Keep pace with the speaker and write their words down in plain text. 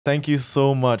Thank you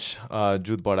so much,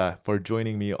 Jud Bada, for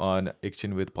joining me on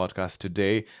Action with podcast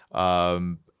today.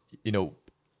 You know,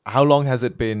 how long has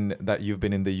it been that you've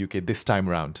been in the UK this time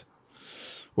round?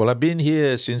 Well, I've been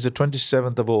here since the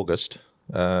 27th of August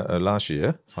last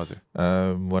year. How's it?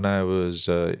 When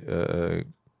I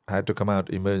had to come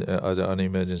out as an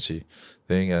emergency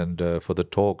thing, and for the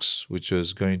talks, which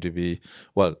was going to be,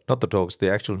 well, not the talks,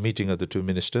 the actual meeting of the two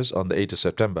ministers on the 8th of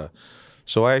September.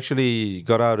 So I actually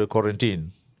got out of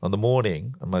quarantine on the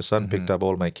morning, and my son picked up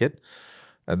all my kit,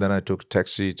 and then I took a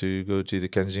taxi to go to the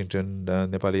Kensington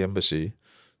Nepali embassy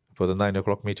for the 9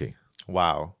 o'clock meeting.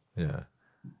 Wow. Yeah.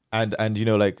 And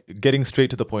like getting straight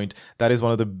to the point, that is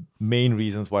one of the main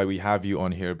reasons why we have you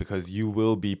on here, because you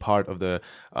will be part of the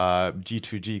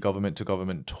G2G government to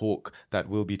government talk that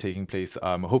will be taking place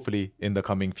hopefully in the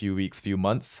coming few weeks, few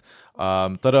months.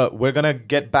 But we're gonna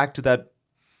get back to that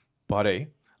pare.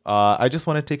 I just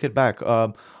want to take it back.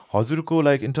 हजुरको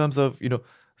like in terms of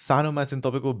सानोमा चाहिँ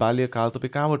तपाईँको बाल्यकाल तपाईँ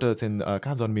कहाँबाट चाहिँ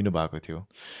कहाँ जन्मिनु भएको थियो?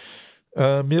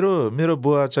 मेरो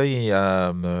बुवा चाहिँ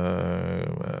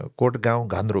कोट गाउँ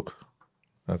घान्द्रुक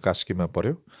कास्कीमा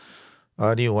पर्यो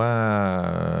अनि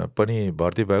उहाँ पनि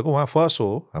भर्ती भएको उहाँ फर्स्ट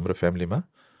हो हाम्रो फ्यामिलीमा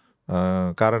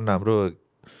कारण हाम्रो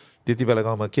त्यति बेला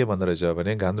गाउँमा के भन्दो रहेछ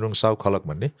भने घान्द्रुङ साउ खलक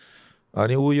भन्ने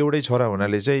अनि ऊ एउटै छोरा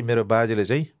हुनाले चाहिँ मेरो बाजेले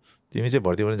चाहिँ तिमी चाहिँ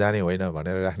भर्ती हुन जाने होइन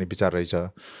भनेर राख्ने विचार रहेछ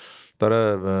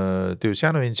तर त्यो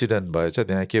सानो इन्सिडेन्ट भएछ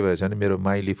त्यहाँ के भएछ भने मेरो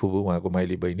माइली फुपू उहाँको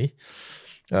माइली बहिनी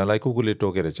लाई कुकुरले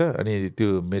टोकेर छ अनि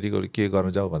त्यो मेडिकल के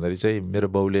गर्न जाऊ भन्दाखेरि चाहिँ मेरो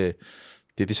बाउले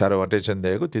त्यति साह्रो अटेन्सन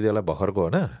दिएको त्यति बेला भर्खरको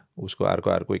होइन उसको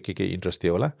अर्को के इन्ट्रेस्ट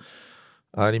थियो होला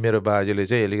अनि मेरो बाजेले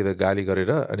चाहिँ अलिकति गाली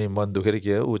गरेर अनि मन दुखेर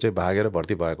के हो ऊ चाहिँ भागेर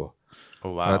भर्ती भएको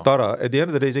तर at the and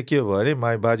of the day चाहिँ के हो भने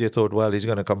माई बाजे thought wall is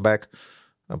gun come back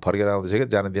फर्केर आउँदैछ क्या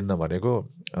जान दिन्न भनेको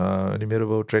अनि मेरो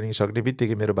बाउ ट्रेनिङ सक्ने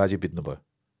बित्तिकै मेरो बाजे बित्नु भयो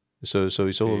so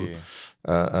it's all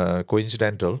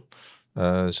coincidental.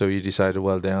 So he decided,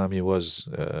 well, the army was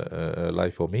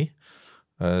life for me.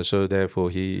 So therefore,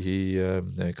 he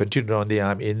continued on the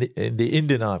army in the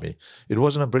Indian Army. It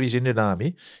wasn't a British Indian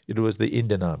Army; it was the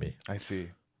Indian Army. I see.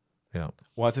 Yeah.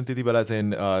 What's in Titi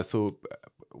Balatin? So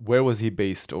where was he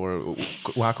based, or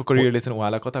उहाँको career lesson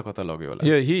उहाँलाई कता कता लग्यो होला?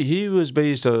 Yeah, he was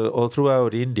based all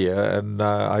throughout India, and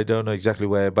I don't know exactly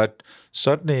where, but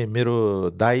certainly मेरो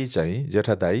दाई चाहिँ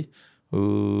जेठा दाई,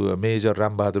 who Major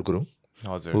Ram Bahadur Gurung,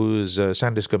 who's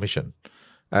Sanders Commission,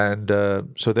 and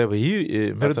so therefore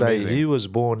मेरो दाई, he was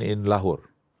born in Lahore,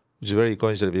 which is very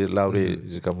coincidental. Lahore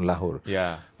is become Lahore.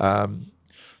 Yeah.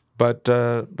 But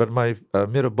my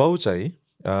मेरो बाउ चाहिँ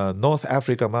North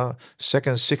Africa मा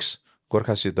second 6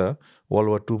 गोर्खासित वर्ल्ड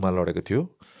वार 2 मा लडेको थियो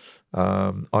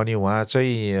अनि उहाँ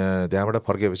चाहिँ त्यहाँबाट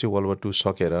फर्केपछि वर्ल्ड वार 2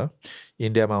 सकेर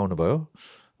इन्डियामा आउनुभयो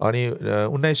अनि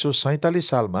 1947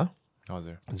 सालमा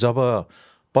जब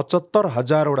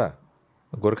 75,000वटा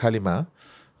गोर्खालीमा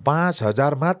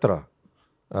 5,000 मात्र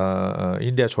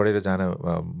इन्डिया छोडेर जान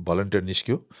भलन्टियर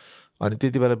निस्क्यो अनि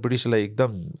त्यति बेला ब्रिटिसलाई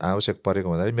एकदम आवश्यक परेको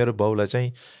भन्दाखेरि मेरो बाउलाई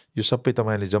चाहिँ यो सबै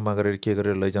तपाईँले जम्मा गरेर के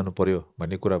गरेर लैजानु पर्यो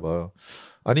भन्ने कुरा भयो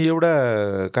अनि एउटा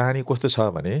कहानी कस्तो छ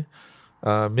भने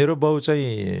मेरो बाउ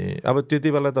चाहिँ अब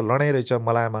त्यति बेला त लडाइँ रहेछ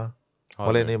मलायामा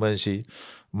मलाई नै भनेपछि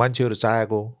मान्छेहरू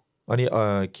चाहेको अनि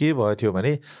के भयो थियो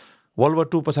भने वर्ल्ड वार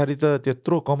 2 पछाडि त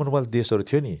त्यत्रो कमनवेल्थ देशहरू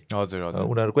थियो नि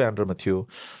उनीहरूकै अन्डरमा थियो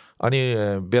अनि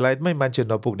बेलायतमै मान्छे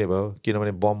नपुग्ने भयो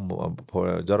किनभने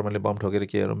जर्मनले बम ठोकेर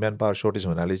के म्यान पावर सर्टेज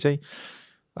हुनाले चाहिँ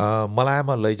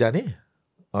मलायामा लैजाने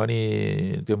अनि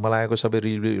त्यो मलायाको सबै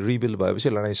रिबिल्ड भएपछि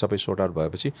लडाइँ सबै सोर्ट आउट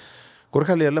भएपछि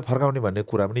गोर्खालीहरूलाई फर्काउने भन्ने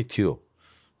कुरा पनि थियो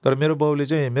तर मेरो बाउलाई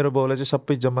चाहिँ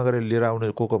सबै जम्मा गरेर लिएर आउने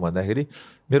को भन्दाखेरि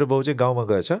मेरो बाउ चाहिँ गाउँमा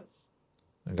गएछ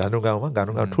घान्द्रुङ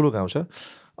गाउँ ठुलो गाउँ छ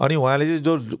अनि उहाँले चाहिँ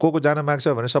जो को जान माग्छ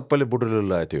भने सबैले बुटुलो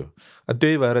लगाएको थियो अनि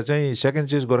त्यही भएर चाहिँ सेकेन्ड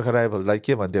चेज गोर्खा राइफललाई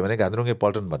के भन्थ्यो भने घान्द्रुङे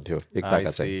पल्टन भन्थ्यो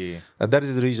एकताका चाहिँ that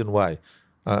is the reason why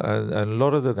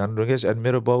lot of the घान्द्रुङ्गेस and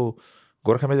मेरो बाउ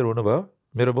गोर्खा मेजर हुनुभयो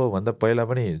मेरो बाउभन्दा पहिला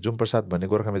पनि जुम प्रसाद भन्ने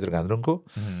गोर्खा मेजर घान्द्रुङको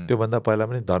त्योभन्दा पहिला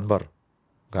पनि धनबर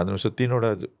घान्द्रुङ सो 3वटा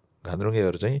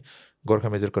घान्द्रुङ्गेहरू चाहिँ गोर्खा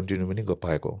मेजर कन्टिन्यू पनि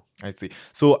भएको I see.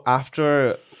 So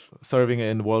after serving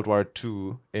in World War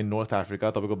II in North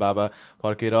Africa, तपाईँको बाबा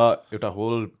फर्केर एउटा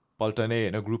होल पल्टने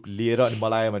होइन ग्रुप लिएर अनि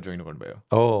मलायामा जोइन गर्नुभयो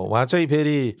हो उहाँ चाहिँ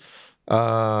फेरि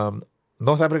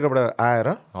नर्थ अफ्रिकाबाट आएर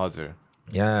हजुर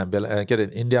यहाँ के अरे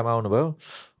इन्डियामा आउनुभयो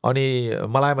अनि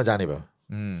मलायामा जाने भयो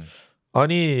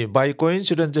अनि बाई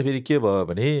कोइन्सिडेन्स चाहिँ फेरि के भयो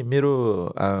भने मेरो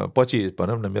पछि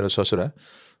भनौँ न मेरो ससुरा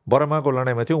बर्माको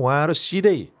लडाइँमा थियो उहाँहरू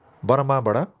सिधै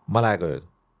बर्माबाट मलाया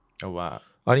गयो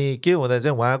अनि के हुँदा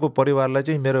चाहिँ उहाँको परिवारलाई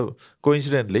चाहिँ मेरो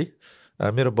कोइन्सिडेन्टली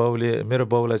मेरो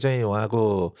बाउलाई चाहिँ उहाँको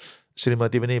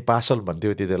श्रीमती पनि पासल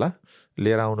भन्थ्यो त्यति बेला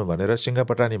लिएर आउनु भनेर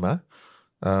सिङ्गापटानीमा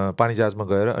पानी जहाजमा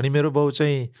गएर अनि मेरो बाउ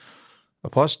चाहिँ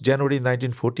 1 जनवरी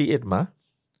 1948 मा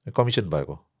कमिसन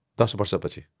भएको 10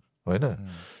 वर्षपछि होइन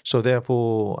सो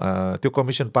देयरफोर त्यो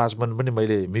कमिसन पासमेन्ट पनि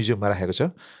मैले म्युजियममा राखेको छ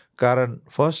कारण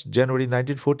 1 जनवरी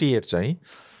 1948 चाहिँ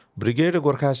ब्रिगेड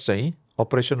गोर्खास चाहिँ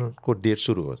अपरेसनको डेट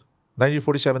सुरु हो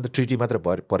 1947 त ट्रिटी मात्र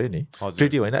पर्यो नि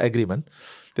ट्रिटी होइन एग्रिमेन्ट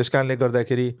त्यस कारणले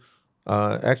गर्दाखेरि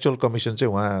एक्चुअल कमिसन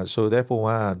चाहिँ उहाँ सो देयरफोर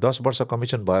उहाँ 10 वर्ष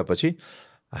कमिसन भएपछि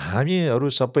हामीहरू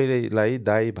सबैलाई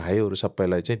दाइ भाइहरू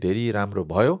सबैलाई चाहिँ धेरै राम्रो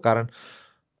भयो कारण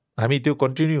हामी त्यो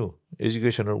कन्टिन्यू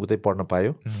एजुकेसनहरू उतै पढ्न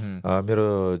पायो मेरो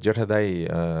जेठा दाइ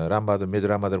major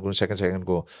Rambahadur Gurung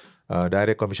सेकेन्डको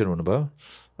direct commission हुनुभयो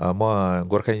म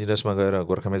गोर्खा इन्जिनियर्समा गएर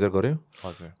गोर्खा मेजर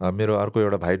गऱ्यो मेरो अर्को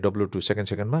एउटा भाइ W2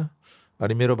 सेकेन्डमा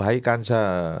अनि मेरो भाइ कान्छा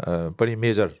पनि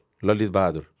मेजर ललित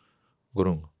बहादुर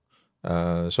गुरुङ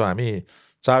सो हामी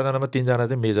 4 जनामा 3 जना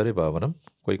चाहिँ मेजरै भयो भनौँ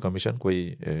कोही कमिसन कोही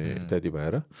त्यति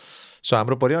भएर सो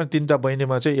हाम्रो पर्यो अनि 3टा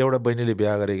बहिनीमा चाहिँ एउटा बहिनीले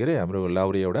बिहा गरेको अरे हाम्रो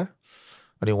लाउरी एउटा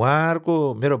अनि उहाँहरूको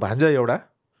मेरो भान्जा एउटा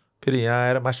फेरि यहाँ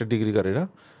आएर मास्टर डिग्री गरेर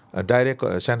डाइरेक्ट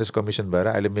स्यान्डेस कमिसन भएर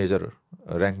अहिले मेजर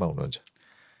र्याङ्कमा हुनुहुन्छ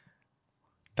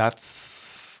That's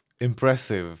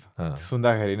impressive.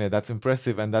 सुन्दाखेरि नै that's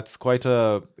impressive and that's quite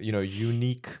a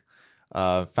unique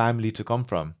family to come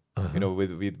from.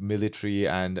 With military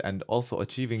and also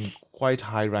achieving quite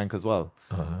high rank as well.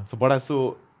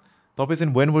 So तपाईँ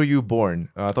चाहिँ when were you born?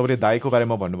 तपाईँले दाइको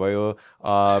बारेमा भन्नुभयो.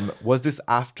 Was this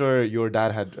after your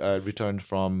dad had returned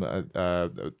from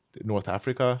North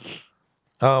Africa?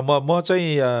 म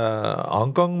चाहिँ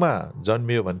हङकङमा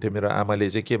जन्मियो भन्थ्यो मेरो आमाले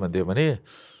चाहिँ के भन्थ्यो भने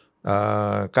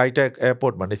काइटेक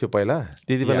एयरपोर्ट भन्ने थियो पहिला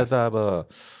त्यति बेला त अब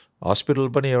हस्पिटल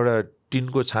पनि एउटा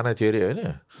टिनको छाना थियो अरे होइन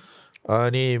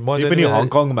अनि म पनि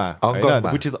हङकङमा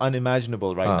which is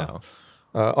unimaginable right now.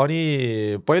 अनि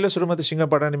पहिलो सुरुमा त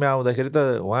सिङ्गापटानीमा आउँदाखेरि त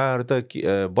उहाँहरू त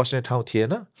बस्ने ठाउँ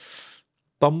थिएन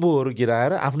तम्बुहरू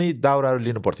गिराएर आफ्नै दाउराहरू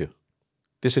लिनु पर्थ्यो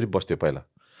त्यसरी बस्थ्यो पहिला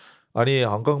अनि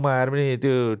हङकङमा आएर पनि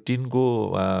त्यो टिनको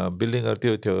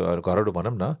बिल्डिङहरू थियो घरहरू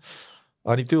भनौँ न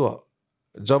अनि त्यो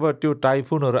जब त्यो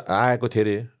टाइफुनहरू आएको थियो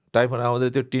अरे टाइफुन आउँदा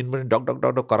त्यो टिन पनि डक डक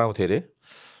डक डक कराउँथ्यो अरे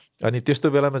अनि त्यस्तो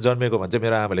बेलामा जन्मेको भन्छ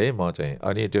मेरो आमाले म चाहिँ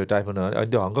अनि त्यो टाइफुन अनि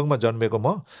त्यो हङकङमा जन्मेको म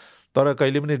तर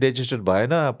कहिले पनि रेजिस्टर्ड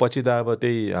भएन पछि त अब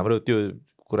त्यही हाम्रो त्यो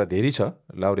कुरा धेरै छ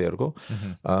लाउरेहरूको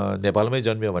नेपालमै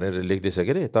जन्मियो भनेर लेख्दैछ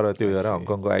के अरे तर त्यो भएर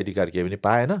हङकङको आइडी कार्ड केही पनि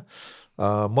पाएन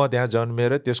म त्यहाँ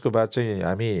जन्मेर त्यसको बाद चाहिँ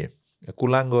हामी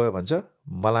कुलाङ गयो भन्छ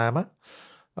मलायामा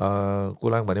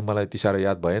कुलाङ भने मलाई त्यति साह्रो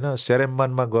याद भएन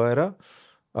सेरेम्बनमा गएर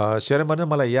सेरेम्बनमा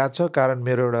मलाई याद छ कारण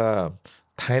मेरो एउटा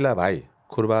थाइला भाइ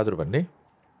खुरबहादुर भन्ने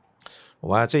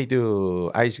उहाँ चाहिँ त्यो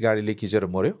आइस गाडीले खिचेर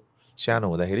मर्यो सानो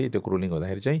हुँदाखेरि त्यो क्रुलिङ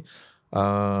हुँदाखेरि चाहिँ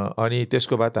अनि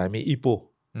त्यसको बाद हामी इपो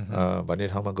भन्ने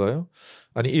ठाउँमा गयो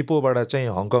अनि इपोबाट चाहिँ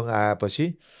हङकङ आएपछि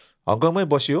हङकङमै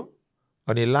बस्यो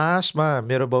अनि लास्टमा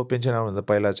मेरो बाउ पेन्सन आउनुभन्दा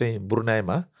पहिला चाहिँ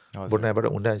ब्रुनाईबाट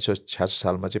 1986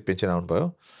 सालमा चाहिँ पेन्सन आउनुभयो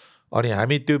अनि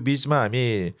हामी त्यो बिचमा हामी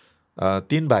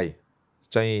 3 भाइ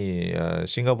चाहिँ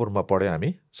सिङ्गापुरमा पढ्यो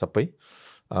हामी सबै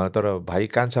तर भाइ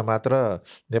कान्छा मात्र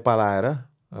नेपाल आएर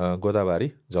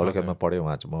गोदाबारी झलकेलमा पढ्यो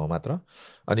उहाँ म मात्र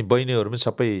अनि बहिनीहरू पनि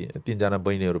सबै 3 जना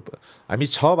बहिनीहरू हामी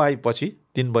 6 भाइ पछि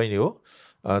 3 बहिनी हो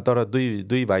तर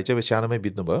दुई भाइ चाहिँ सानोमै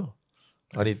बित्नु भयो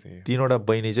अनि 3वटा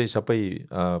बहिनी चाहिँ सबै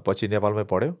पछि नेपालमै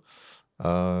पढ्यो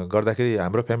गर्दाखेरि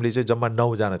हाम्रो फ्यामिली चाहिँ जम्मा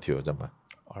 9 जना थियो जम्मा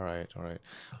alright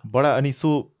बडा अनि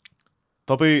सो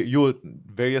तपाईँ यो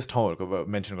भेरियस ठाउँहरूको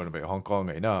मेन्सन गर्नुभयो हङकङ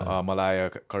होइन मलाया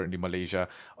करेन्टली मलेसिया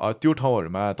त्यो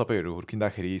ठाउँहरूमा तपाईँहरू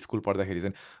हुर्किँदाखेरि स्कुल पढ्दाखेरि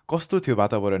चाहिँ कस्तो थियो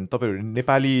वातावरण तपाईँहरू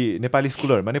नेपाली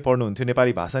स्कुलहरूमा नै पढ्नुहुन्थ्यो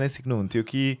नेपाली भाषा नै सिक्नुहुन्थ्यो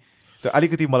कि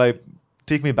अलिकति मलाई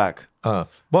टेक मी ब्याक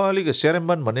म अलिक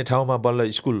सेरेम्बन भन्ने ठाउँमा बल्ल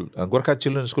स्कुल गोर्खा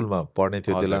चिल्ड्रेन स्कुलमा पढ्ने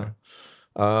थियो त्यसलाई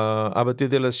अब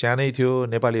त्यति बेला सानै थियो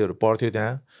नेपालीहरू पढ्थ्यो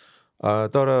त्यहाँ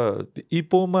तर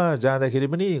इपोमा जाँदाखेरि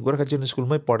पनि गोर्खा चिल्ड्रेन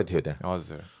स्कुलमै पढ्थ्यो थियो त्यहाँ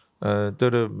हजुर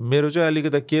तर मेरो चाहिँ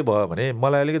अलिकति के भयो भने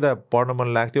मलाई अलिकति पढ्न मन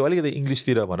लाग्थ्यो अलिकति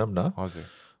इङ्ग्लिसतिर भनौँ न हजुर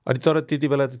अनि तर त्यति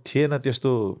बेला त थिएन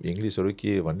त्यस्तो इङ्ग्लिसहरू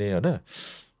के भन्ने होइन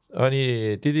अनि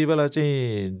त्यति बेला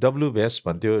चाहिँ WVS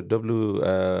भन्थ्यो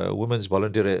वुमेन्स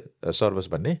भलन्टियर सर्भिस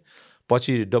भन्ने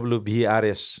पछि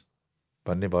WVRS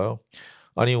भन्ने भयो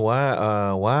अनि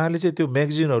उहाँले चाहिँ त्यो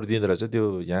म्यागजिनहरू दिँदो रहेछ त्यो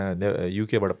यहाँ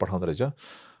युकेबाट पठाउँदो रहेछ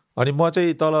अनि म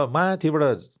चाहिँ तल माथिबाट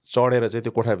चढेर चाहिँ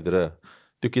त्यो कोठाभित्र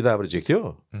त्यो किताबहरू झिक्थ्यो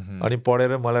अनि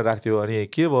पढेर मलाई राख्थ्यो अनि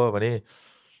के भयो भने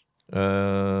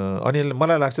अनि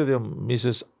मलाई लाग्छ त्यो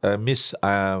मिस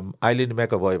आइलिन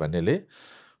म्याकअबय भन्नेले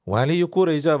उहाँले यो को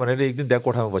रहेछ भनेर एक दिन त्यहाँ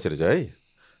कोठामा बसेर चाहिँ है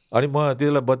अनि म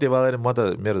त्यसलाई बत्ती बाल्दाखेरि म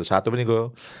त मेरो सातो पनि गयो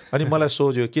अनि मलाई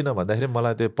सोच्यो किन भन्दाखेरि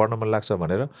मलाई त्यो पढ्न मन लाग्छ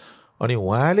भनेर अनि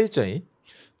उहाँले चाहिँ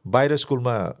बाहिर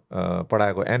स्कुलमा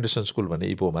पढाएको एन्डरसन स्कुल भन्ने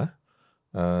इपोमा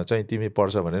चाहिँ तिमी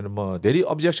पढ्छ भनेर म धेरै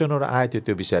अब्जेक्सनहरू आएको थियो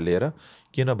त्यो विषय लिएर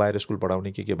किन बाहिर स्कुल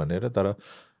पढाउने के भनेर। तर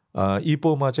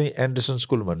इपोमा चाहिँ एन्डरसन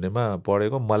स्कुल भन्नेमा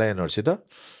पढेको मलायनहरूसित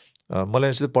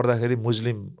मलायनसित पढ्दाखेरि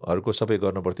मुस्लिमहरूको सबै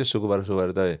गर्नुपर्थ्यो।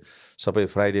 शुक्रबार त सबै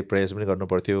फ्राइडे प्रेयर्स पनि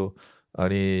गर्नुपर्थ्यो।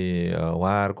 अनि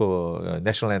उहाँहरूको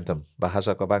नेसनल एन्थम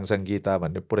भाषा कबाङसाङ गीता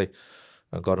भन्ने पुरै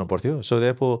गर्नुपर्थ्यो। सो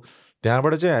देयरफोर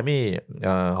त्यहाँबाट चाहिँ हामी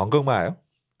हङकङमा आयो।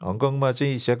 हङकङमा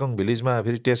चाहिँ सेकोङ भिलेजमा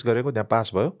फेरि टेस्ट गरेको, त्यहाँ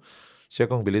पास भयो।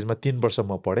 सेकोङ भिलेजमा 3 वर्ष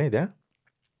म पढेँ त्यहाँ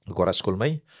गोरा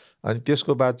स्कुलमै। अनि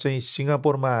त्यसको बाद चाहिँ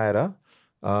सिङ्गापुरमा आएर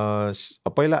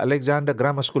पहिला अलेक्जान्डर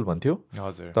ग्रामर स्कुल भन्थ्यो,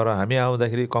 तर हामी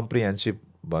आउँदाखेरि कम्प्रिहेन्सिभ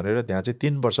भनेर त्यहाँ चाहिँ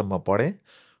 3 वर्ष म पढेँ।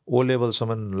 ओ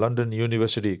लेभलसम्म लन्डन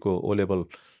युनिभर्सिटीको ओ लेभल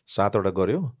 7वटा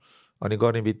गऱ्यो। अनि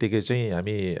गर्ने बित्तिकै चाहिँ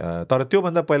हामी तर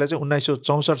त्योभन्दा पहिला चाहिँ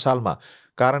 1964 सालमा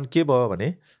कारण के भयो भने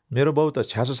मेरो बाउ त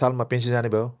 66 सालमा पेन्सन जाने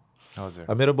भयो।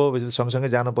 मेरो बाउ सँगसँगै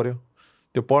जानु पर्यो,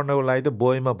 त्यो पढ्नको लागि त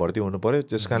बोईमा भर्ती हुनु पर्यो।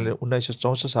 त्यस कारणले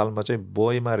 1964 सालमा चाहिँ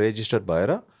बोईमा रेजिस्टर्ड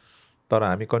भएर, तर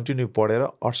हामी कन्टिन्यू पढेर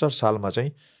 68 सालमा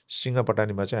चाहिँ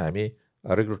सिङ्गापटानीमा चाहिँ हामी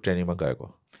रिक्रुट ट्रेनिङमा गएको।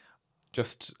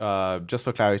 Just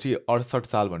for clarity, 68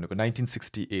 साल भनेको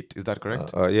 1968, is that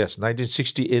correct? Yes,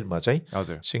 1968 मा चाहिँ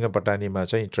सिङ्गापटानीमा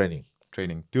चाहिँ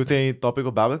ट्रेनिङ। त्यो चाहिँ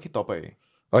तपाईँको बाबा कि तपाईँ?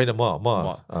 होइन,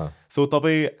 म So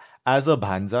तपाईँ as a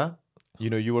भान्जा,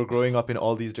 you were growing up in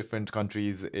all these different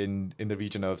countries in the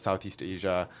region of Southeast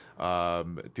Asia,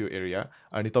 त्यो area,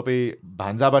 अनि तपाईँ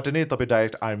भान्जाबाट नै तपाईँ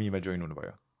डाइरेक्ट आर्मीमा जोइन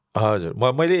हुनुभयो? हजुर,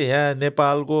 मैले यहाँ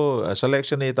नेपालको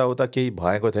सेलेक्सन यताउता केही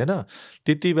भएको थिएन।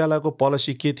 त्यति बेलाको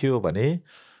पोलिसी के थियो भने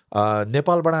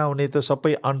नेपालबाट आउने त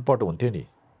सबै अनपढ हुन्थ्यो नि,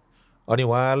 अनि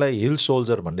उहाँलाई हिल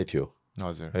सोल्जर भन्ने थियो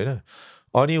होइन।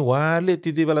 अनि उहाँहरूले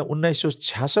त्यति बेला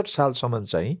 1966 सालसम्म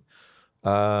चाहिँ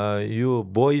यो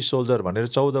बोय सोल्जर भनेर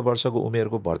 14 वर्षको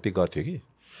उमेरको भर्ती गर्थ्यो कि।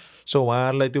 सो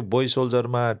उहाँहरूलाई त्यो बोय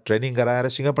सोल्जरमा ट्रेनिङ गराएर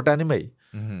सिङ्गापटानीमै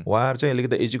उहाँहरू चाहिँ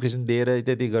अलिकति एजुकेसन दिएर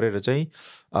इत्यादि गरेर चाहिँ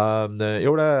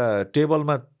एउटा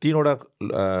टेबलमा 3वटा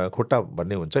खुट्टा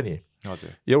भन्ने हुन्छ नि,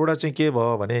 एउटा चाहिँ के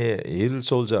भयो भने हिल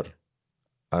सोल्जर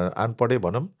अनपढै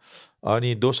भनौँ,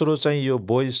 अनि दोस्रो चाहिँ यो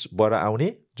बोइसबाट आउने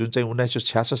जुन चाहिँ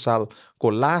 1966 सालको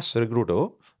लास्ट रिक्रुट हो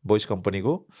बोइस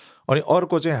कम्पनीको। अनि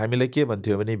अर्को चाहिँ हामीलाई के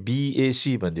भन्थ्यो भने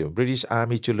BAC भन्थ्यो, ब्रिटिस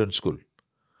आर्मी चिल्ड्रन स्कुल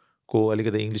को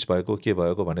अलिकति इङ्ग्लिस भएको के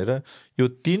भएको भनेर यो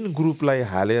 3 ग्रुपलाई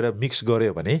हालेर मिक्स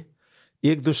गर्यो भने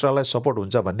एक दुसरालाई सपोर्ट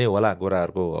हुन्छ भन्ने होला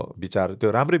गोराहरूको विचार।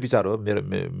 त्यो राम्रै विचार हो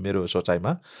मेरो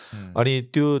सोचाइमा। अनि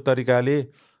त्यो तरिकाले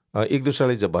एक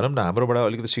दुसराले भनौँ न हाम्रोबाट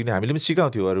अलिकति सिक्ने, हामीले पनि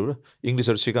सिकाउँथ्यो, अरू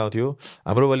इङ्ग्लिसहरू सिकाउँथ्यो।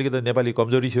 हाम्रो अलिकति नेपाली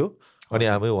कमजोरी थियो, अनि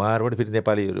हामी उहाँहरूबाट फेरि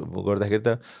नेपाली गर्दाखेरि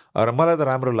त र मलाई त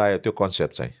राम्रो लाग्यो त्यो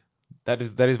कन्सेप्ट चाहिँ। That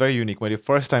is very unique. मैले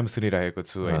फर्स्ट टाइम सुनिरहेको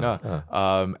छु होइन,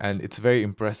 and it's very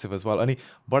impressive as well. अनि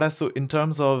बडा so in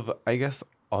terms of I guess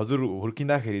हजुर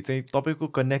हुर्किँदाखेरि चाहिँ तपाईँको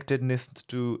connectedness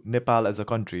to Nepal as a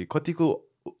country कतिको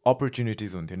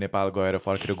अपर्च्युनिटिज हुन्थ्यो नेपाल गएर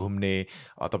फर्केर घुम्ने?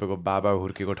 तपाईँको बाबा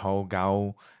हुर्केको ठाउँ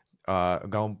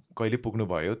गाउँ कहिले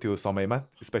पुग्नुभयो त्यो समयमा,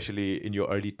 स्पेसली इन यो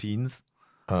अर्ली टिन्स?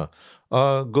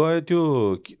 गयो त्यो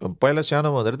पहिला सानो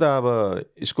हुँदाखेरि त अब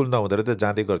स्कुल नहुँदाखेरि त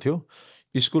जाँदै गर्थ्यो।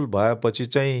 स्कुल भएपछि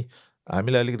चाहिँ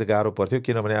हामीलाई अलिकति गाह्रो पर्थ्यो,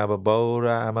 किनभने अब बाउ र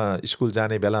आमा स्कुल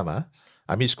जाने बेलामा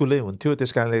हामी स्कुलै हुन्थ्यो।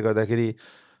 त्यस कारणले गर्दाखेरि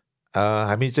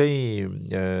हामी चाहिँ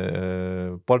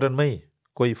पल्टनमै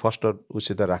कोही फस्टर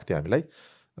उसित राख्थ्यो, हामीलाई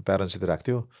प्यारेन्ट्ससित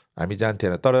राख्थ्यो, हामी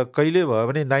जान्थेन। तर कहिले भयो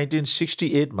भने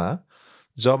 1968 मा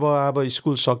जब अब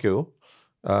स्कुल सक्यो,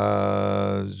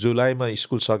 जुलाईमा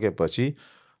स्कुल सकेपछि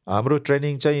हाम्रो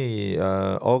ट्रेनिङ चाहिँ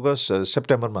अगस्त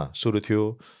सेप्टेम्बरमा सुरु थियो।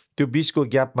 त्यो बिचको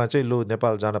ग्यापमा चाहिँ लो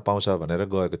नेपाल जान पाउँछ भनेर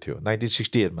गएको थियो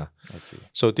 1968 मा।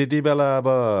 सो त्यति बेला अब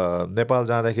नेपाल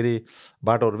जाँदाखेरि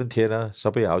बाटोहरू पनि थिएन,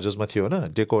 सबै हाउजेसमा थियो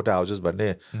होइन, डेकोटा हाउजेस भन्ने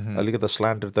अलिकति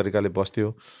स्लान्टर तरिकाले बस्थ्यो।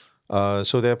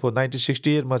 सो देयरफोर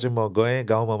 1968 मा चाहिँ म गएँ,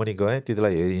 गाउँमा पनि गएँ। त्यति बेला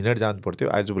हिँडेर जानु पर्थ्यो,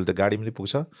 आजभोलि त गाडी पनि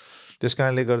पुग्छ। त्यस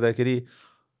कारणले गर्दाखेरि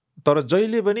तर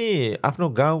जहिले पनि आफ्नो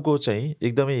गाउँको चाहिँ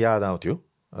एकदमै याद आउँथ्यो,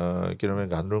 किनभने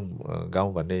घान्द्रुङ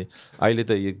गाउँ भन्ने अहिले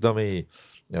त एकदमै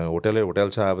होटल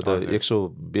छ, अब त 100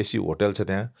 बेसी होटल छ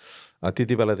त्यहाँ।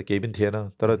 त्यति बेला त केही पनि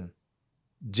थिएन, तर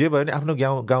जे भयो भने आफ्नो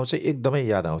गाउँ चाहिँ एकदमै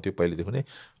याद आउँथ्यो पहिलेदेखि नै।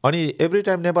 अनि एभ्री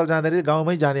टाइम नेपाल जाँदाखेरि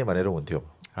गाउँमै जाने भनेर हुन्थ्यो।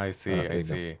 I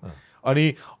C. अनि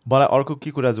मलाई अर्को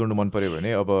के कुरा जोड्नु मन पर्यो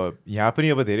भने अब यहाँ पनि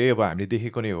अब धेरै अब हामीले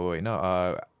देखेको नै हो होइन,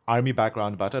 आर्मी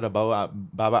ब्याकग्राउन्डबाट र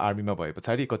बाबा आर्मीमा भए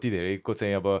पछाडि कति धेरैको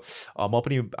चाहिँ अब म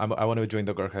पनि I want to join the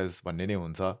Gorkhas भन्ने नै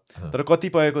हुन्छ तर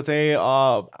कतिपयको चाहिँ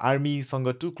आर्मीसँग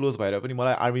टु क्लोज भएर पनि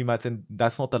मलाई आर्मीमा चाहिँ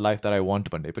that's not the life that I want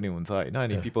भन्ने पनि हुन्छ होइन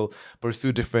अनि people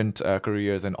pursue different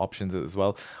careers and options as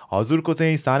well हजुरको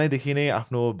चाहिँ सानैदेखि नै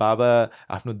आफ्नो बाबा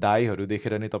आफ्नो दाईहरू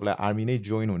देखेर नै तपाईँलाई आर्मी नै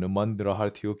जोइन हुनु मन रहर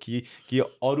थियो कि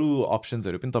अरू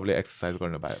अप्सन्सहरू पनि तपाईँले एक्सर्साइज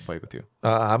गर्नु भएको थियो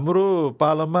हाम्रो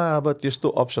पालोमा अब त्यस्तो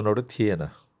अप्सनहरू थिएन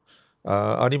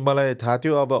अनि मलाई थाहा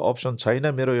थियो अब अप्सन छैन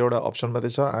मेरो एउटा अप्सन मात्रै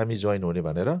छ आर्मी जोइन हुने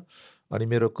भनेर अनि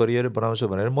मेरो करियर बनाउँछु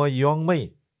भनेर म यङमै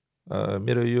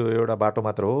मेरो यो एउटा बाटो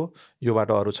मात्र हो यो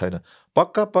बाटो अरू छैन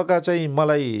पक्का चाहिँ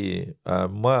मलाई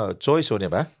म चोइस हुने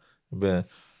भए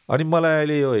अनि मलाई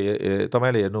अहिले यो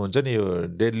तपाईँले हेर्नुहुन्छ नि यो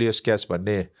डेडलिएस्ट क्याच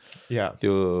भन्ने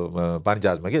त्यो पानी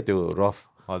जहाजमा के त्यो रफ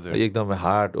एकदम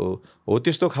हार्ड हो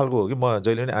त्यस्तो खालको हो कि म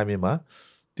जहिले पनि आर्मीमा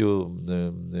त्यो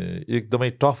एकदमै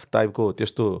टफ टाइपको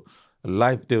त्यस्तो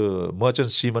लाइफ त्यो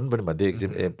मर्चेन्ट सीमन पनि भन्थ्यो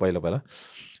एकछिन पहिला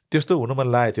त्यस्तो हुनु मन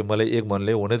लागेको थियो मलाई एक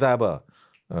मनले हुने त अब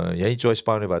यहीँ चोइस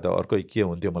पाउने भए त अर्कै के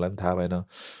हुन्थ्यो मलाई पनि थाहा भएन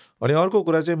अनि अर्को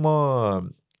कुरा चाहिँ म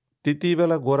त्यति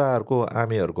बेला गोराहरूको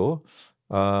आर्मीहरूको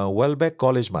वेलब्याक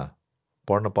कलेजमा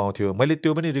पढ्न पाउँथ्यो मैले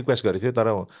त्यो पनि रिक्वेस्ट गरेको थिएँ तर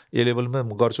ए लेभलमा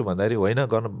गर्छु भन्दाखेरि होइन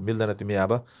गर्न मिल्दैन तिमी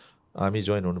अब आर्मी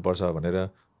जोइन हुनुपर्छ भनेर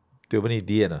त्यो पनि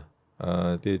दिएन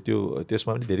त्यो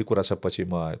त्यसमा पनि धेरै कुरा छ पछि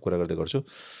म कुरा गर्दै गर्छु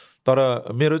तर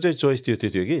मेरो चाहिँ चोइस त्यो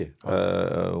थियो कि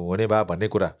हुने भए भन्ने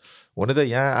कुरा हुने त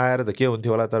यहाँ आएर त के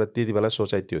हुन्थ्यो होला तर त्यति बेला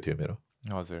सोचाइ त्यो थियो मेरो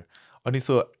हजुर अनि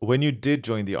so when you did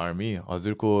join the army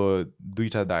हजुरको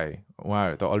दुईवटा दाई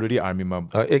उहाँहरू त अलरेडी आर्मीमा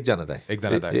एकजना दाई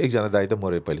त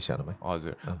मऱ्यो पहिले सानोमा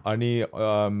हजुर अनि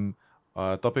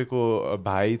तपाईँको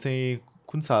भाइ चाहिँ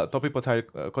कुन साल तपाईँ पछाडि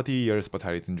कति इयर्स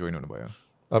पछाडि चाहिँ जोइन हुनुभयो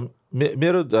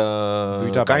मेरो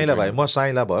काइला भाइ म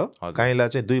साइला भयो काइला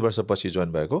चाहिँ 2 वर्षपछि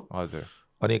जोइन भएको हजुर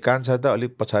अनि कान्छा त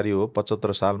अलिक पछाडि हो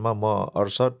 75 सालमा म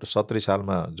 68-70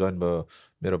 सालमा जोइन भयो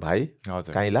मेरो भाइ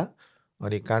काइला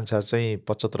अनि कान्छा चाहिँ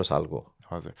 75 सालको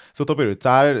हजुर सो तपाईँहरू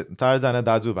चारजना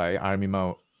दाजुभाइ आर्मीमा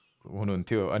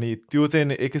हुनुहुन्थ्यो अनि त्यो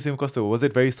चाहिँ एक किसिम कस्तो वाज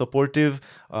इट भेरी सपोर्टिभ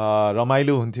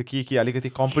रमाइलो हुन्थ्यो कि अलिकति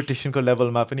कम्पिटिसनको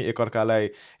लेभलमा पनि एकअर्कालाई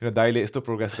दाइले यस्तो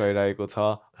प्रोग्रेस गरिरहेको छ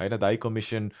होइन दाइ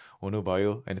कमिसन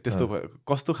हुनुभयो होइन त्यस्तो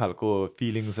कस्तो खालको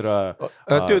फिलिङ्स र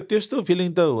त्यस्तो फिलिङ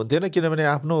त हुन्थेन किनभने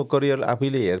आफ्नो करियर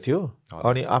आफैले हेर्थ्यो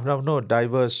अनि आफ्नो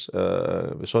डाइभर्स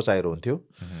सोचाइहरू हुन्थ्यो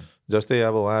जस्तै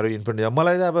अब उहाँहरू इन्फेन्ट्री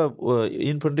मलाई त अब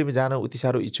इन्फेन्ट्रीमा जान उति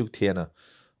साह्रो इच्छुक थिएन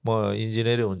म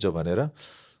इन्जिनियरै हुन्छ भनेर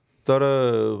तर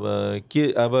के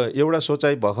अब एउटा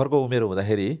सोचाइ भर्खरको उमेर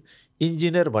हुँदाखेरि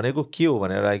इन्जिनियर भनेको के हो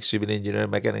भनेर like civil engineer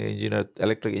mechanical engineer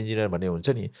electric engineer भन्ने हुन्छ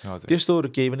नि त्यस्तोहरू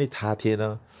केही पनि थाहा थिएन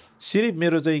सिर्फ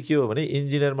मेरो चाहिँ के हो भने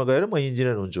इन्जिनियरमा गएर म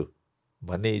इन्जिनियर हुन्छु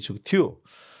भन्ने इच्छुक थियो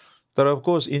तर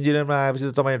अफकोर्स इन्जिनियरमा आएपछि त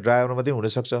तपाईँ ड्राइभर मात्रै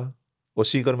हुनसक्छ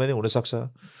सिकर मात्रै हुनसक्छ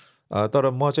तर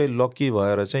म चाहिँ लक्की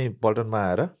भएर चाहिँ पल्टनमा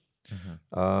आएर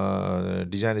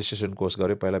डिजाइन स्टेसन कोर्स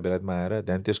गरेँ पहिला बेलायतमा आएर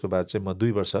त्यहाँदेखि त्यसको बाद चाहिँ म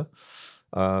 2 वर्ष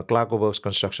क्लार्क वर्क्स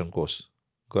कन्स्ट्रक्सन कोर्स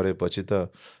गरेपछि त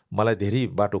मलाई धेरै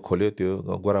बाटो खोल्यो त्यो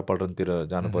गोरा पल्टनतिर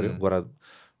जानु पर्यो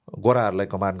गोराहरूलाई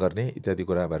कमान्ड गर्ने इत्यादि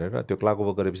कुरा भनेर त्यो क्लार्क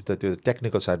वर्क गरेपछि त त्यो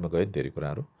टेक्निकल साइडमा गयो नि धेरै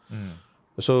कुराहरू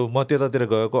सो म त्यतातिर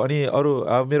गएको अनि अरू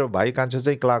अब मेरो भाइ कान्छा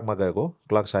चाहिँ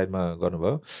क्लार्क साइडमा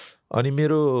गर्नुभयो अनि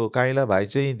मेरो काइला भाइ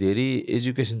चाहिँ धेरै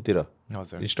एजुकेसनतिर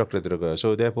इन्स्ट्रक्टरतिर गयो सो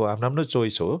त्यहाँ आफ्नो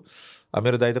चोइस हो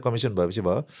मेरो दाइ त कमिसन भएपछि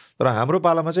भयो तर हाम्रो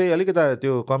पालामा चाहिँ अलिकता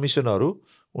त्यो कमिसनहरू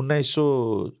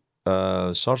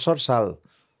 1967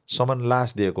 सालसम्म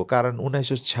लास्ट दिएको कारण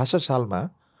 1966 सालमा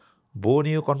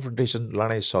बोनियो कन्फ्रन्टेसन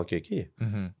लडाइँ सक्यो कि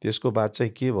त्यसको बाद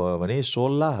चाहिँ के भयो भने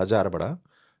 16,000बाट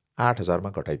 8,000मा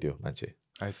घटाइदियो मान्छे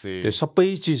त्यो सबै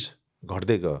चिज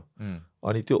घट्दै गयो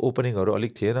अनि त्यो ओपनिङहरू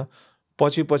अलिक थिएन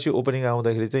पछि ओपनिङ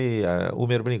आउँदाखेरि चाहिँ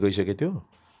उमेर पनि गइसकेको थियो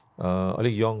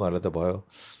अलिक यङहरूलाई त भयो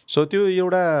सो त्यो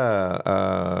एउटा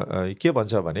के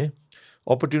भन्छ भने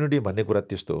अपर्च्युनिटी भन्ने कुरा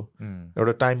त्यस्तो हो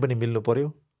एउटा टाइम पनि मिल्नु पर्यो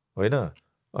होइन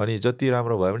अनि जति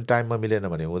राम्रो भयो भने टाइममा मिलेन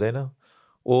भने हुँदैन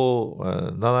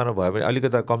नराम्रो भयो भने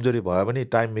अलिकता कमजोरी भयो भने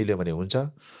टाइम मिल्यो भने हुन्छ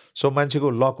सो मान्छेको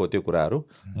लक हो त्यो कुराहरू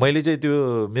मैले चाहिँ त्यो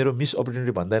मेरो मिस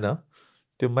अपर्च्युनिटी भन्दैन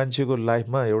त्यो मान्छेको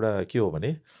लाइफमा एउटा के हो भने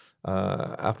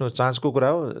आफ्नो चान्सको कुरा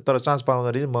हो तर चान्स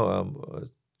पाउँदाखेरि म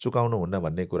चुकाउनु हुन्न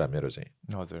भन्ने कुरा मेरो चाहिँ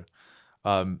हजुर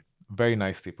very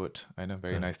nicely put I know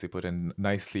very nicely put and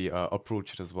nicely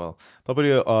approached as well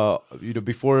tapaiले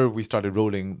before we started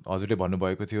rolling हजुरले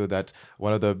भन्नुभएको थियो that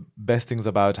one of the best things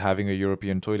about having a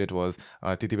European toilet was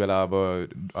त्यति बेला अब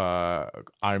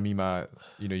army मा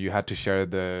you had to share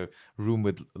the room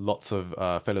with lots of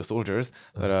fellow soldiers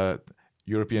तर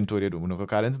European toilet हुनुको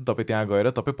कारण चाहिँ तपाईँ त्यहाँ गएर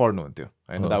तपाईँ पढ्नुहुन्थ्यो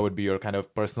होइन that would be your kind of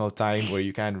personal time where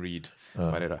you can read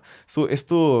भनेर so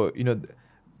यस्तो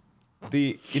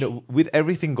with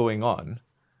everything going on,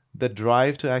 the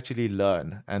drive to actually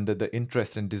learn and the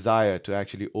interest and desire to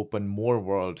actually open more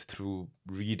world through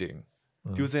reading.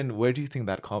 Tusen, where do you think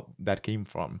that came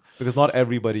from? Because not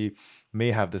everybody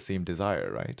may have the same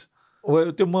desire, right?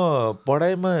 त्यो म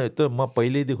पढाइमा त म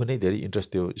पहिल्यैदेखि नै धेरै interest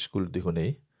थियो स्कुलदेखि नै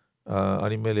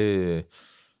अनि मैले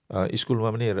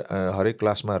स्कुलमा पनि हरेक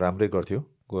क्लासमा राम्रै गर्थ्यो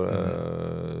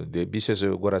विशेष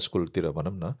गोरा स्कुलतिर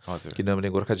भनौँ न किनभने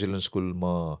गोर्खा चिल्ड्रेन स्कुल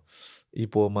म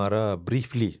इपोमा र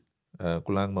ब्रिफली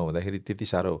कुलाङमा हुँदाखेरि त्यति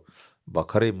साह्रो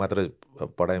भर्खरै मात्र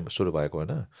पढाइ सुरु भएको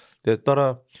होइन तर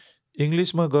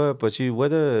इङ्ग्लिसमा गएपछि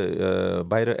वेदर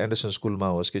बाहिर एन्डरसन स्कुलमा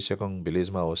होस् कि सेकोङ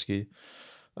भिलेजमा होस् कि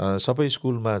सबै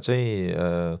स्कुलमा चाहिँ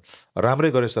राम्रै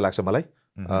गरे जस्तो लाग्छ मलाई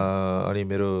अनि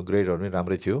मेरो ग्रेडहरू पनि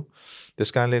राम्रै थियो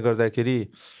त्यस कारणले गर्दाखेरि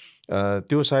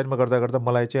त्यो साइडमा गर्दा गर्दा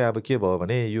मलाई चाहिँ अब के भयो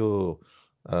भने यो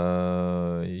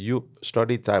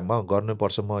स्टडी म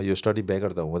गर्नुपर्छ म यो स्टडी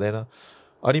बेगर त हुँदैन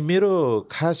अनि मेरो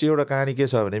खास एउटा कहानी के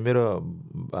छ भने मेरो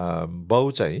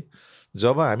बाउ चाहिँ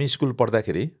जब हामी स्कुल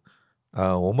पढ्दाखेरि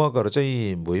होमवर्कहरू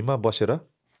चाहिँ भुइँमा बसेर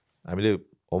हामीले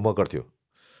होमवर्क गर्थ्यो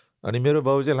अनि मेरो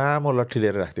बाउ चाहिँ लामो लट्ठी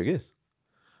लिएर राख्थ्यो कि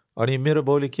अनि मेरो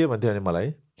बाउले के भन्थ्यो भने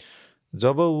मलाई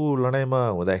जब ऊ लडाइँमा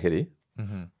हुँदाखेरि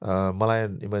मलाई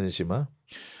इमर्जेन्सीमा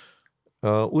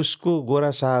उसको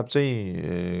गोरा साहब चाहिँ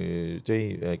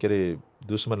के अरे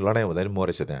दुश्मन लडाइँ हुँदा नि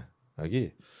मरेछ त्यहाँ हगि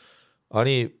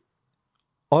अनि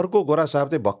अर्को गोरा साहब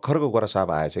चाहिँ भर्खरको गोरा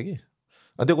साहब आएछ कि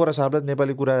अनि त्यो गोरा साहबलाई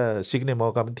नेपाली कुरा सिक्ने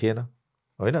मौका पनि थिएन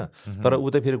होइन तर ऊ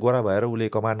त फेरि गोरा भएर उसले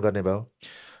कमान्ड गर्ने भयो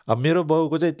अब मेरो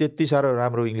बाउको चाहिँ त्यति साह्रो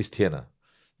राम्रो इङ्ग्लिस थिएन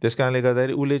त्यस कारणले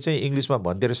गर्दाखेरि उसले चाहिँ इङ्ग्लिसमा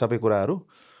भन्थ्यो अरे सबै कुराहरू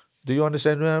डु यु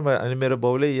अन्डरस्ट्यान्ड अनि मेरो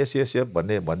बाउले यस यस यस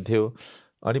भन्थ्यो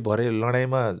अनि भरे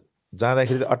लडाइँमा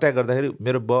जाँदाखेरि अट्याक गर्दाखेरि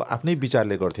मेरो बाउ आफ्नै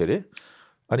विचारले गर्थ्यो अरे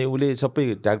अनि उसले सबै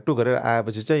ढाकटुक गरेर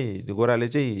आएपछि चाहिँ गोराले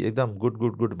चाहिँ एकदम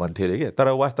गुड भन्थ्यो अरे क्या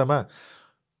तर वास्तवमा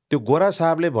त्यो गोरा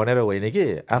साहबले भनेर होइन कि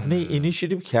आफ्नै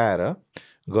इनिसिएटिभ ख्याएर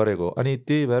गरेको अनि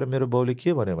त्यही भएर मेरो बाउले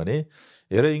के भन्यो भने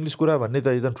हेर इङ्ग्लिस कुरा भन्ने त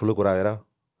एकदम ठुलो कुरा हेर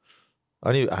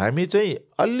अनि हामी चाहिँ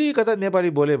अलिकता नेपाली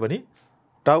बोल्यो भने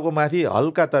टाउको माथि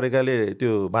हल्का तरिकाले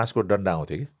त्यो बाँसको डन्डा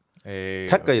आउँथ्यो कि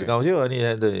ठ्याक्क हिर्काउँथ्यो अनि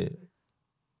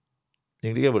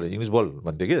इङ्ग्लिस बोल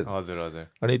भन्थ्यो कि हजुर हजुर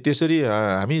अनि त्यसरी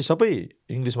हामी सबै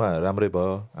इङ्ग्लिसमा राम्रै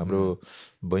भयो हाम्रो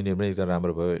बहिनीहरू पनि एकदम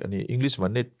राम्रो भयो अनि इङ्ग्लिस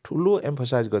भन्ने ठुलो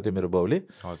एम्फसाइज गर्थ्यो मेरो बाउले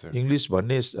इङ्ग्लिस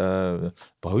भन्ने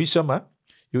भविष्यमा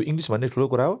यो इङ्ग्लिस भन्ने ठुलो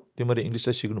कुरा हो तिमीहरू इङ्ग्लिस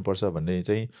चाहिँ सिक्नुपर्छ भन्ने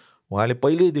चाहिँ उहाँले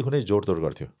पहिल्यैदेखि नै जोडतोड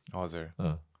गर्थ्यो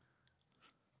हजुर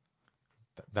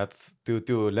द्याट्स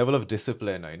त्यो लेभल अफ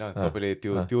डिसिप्लिन होइन तपाईँले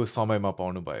त्यो समयमा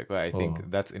पाउनु भएको I think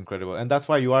that's incredible and that's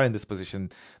why you are in this position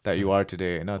that you are today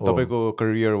होइन तपाईँको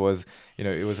career was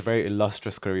it was a very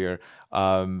इलस्ट्रस career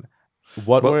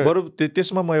बरु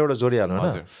त्यसमा म एउटा जोडिहाल्नु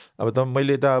होइन अब त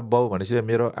मैले त बाउ भनेपछि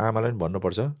मेरो आमालाई पनि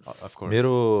भन्नुपर्छ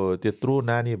मेरो त्यत्रो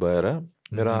नानी भएर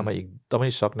मेरो आमा एकदमै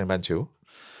सक्ने मान्छे हो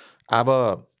अब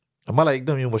मलाई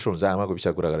एकदम इमोसनल हुन्छ आमाको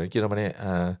विषय कुरा गरेर किनभने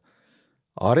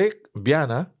हरेक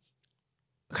बिहान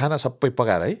खाना सबै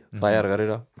पकाएर है तयार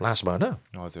गरेर क्लास भएन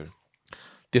हजुर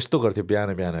त्यस्तो गर्थ्यो बिहान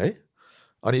बिहान है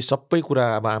अनि सबै कुरा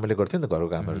अब आमाले गर्थ्यो नि त घरको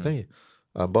कामहरू चाहिँ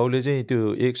बाउले चाहिँ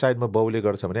त्यो एक साइडमा बाउले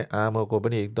गर्छ भने आमाको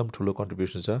पनि एकदम ठुलो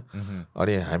कन्ट्रिब्युसन छ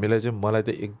अनि हामीलाई चाहिँ मलाई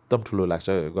त एकदम ठुलो लाग्छ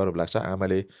गर्व लाग्छ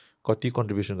आमाले कति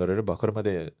कन्ट्रिब्युसन गरेर भर्खर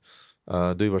मात्रै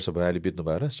 2 वर्ष भइहाल्यो बित्नु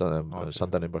भएर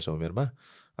 97 वर्ष उमेरमा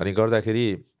अनि गर्दाखेरि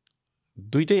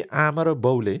दुइटै आमा र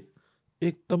बाउले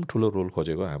एकदम ठुलो रोल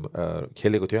खोजेको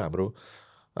खेलेको थियो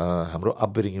हाम्रो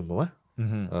अपब्रिङिङमा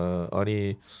अनि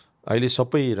अहिले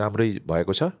सबै राम्रै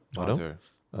भएको छ भनौँ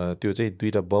त्यो चाहिँ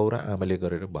दुईटा बाउ र आमाले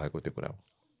गरेर भएको त्यो कुरा हो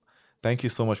thank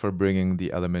you so much for bringing the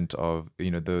element of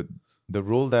the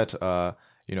role that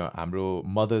हाम्रो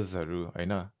मदर्सहरू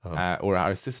होइन or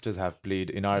our sisters have played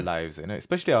in our lives,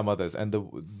 especially our mothers, and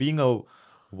being a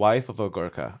wife of a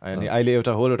Gurkha. And अहिले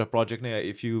एउटा whole एउटा project नै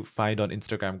if you find on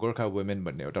Instagram Gurkha women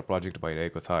भन्ने एउटा project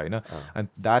भइरहेको छ होइन and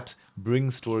that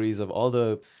brings stories of all the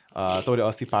तपाईँले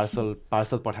अस्ति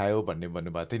पार्सल पठायो भन्ने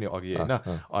भन्नुभएको थियो नि अघि होइन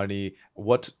अनि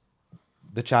what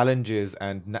the challenges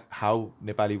and how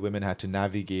Nepali women had to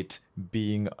navigate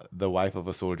being the wife of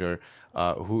a soldier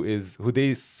who they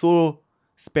so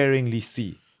sparingly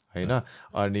see होइन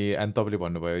अनि तपाईँले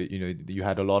भन्नुभयो you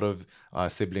had a lot of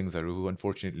siblings who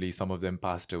unfortunately some of them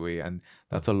passed away and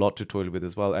that's a lot to toil with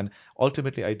as well and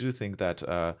ultimately I do think that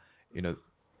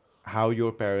how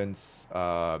your parents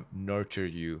nurture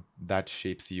you that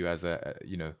shapes you as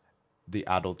the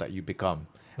adult that you become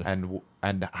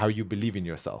and how you believe in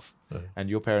yourself and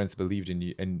your parents believed in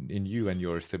you and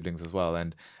your siblings as well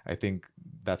and I think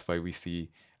that's why we see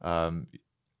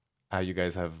how you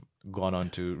guys have gone on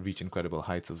to reach incredible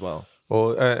heights as well.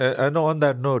 Oh, and on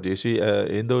that note, you see,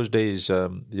 in those days,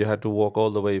 you had to walk all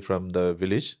the way from the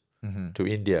village to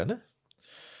India, no?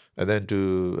 And then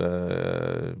to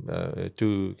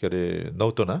get a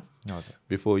Nautona हजुर.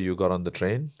 before you got on the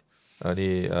train.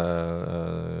 अनि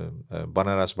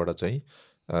बनारसबाट चाहिँ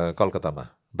कलकत्तामा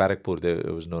Barrackpore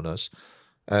it was known as.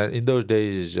 In those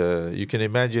days, you can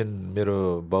imagine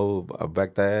मेरो बाउ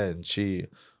back there, and she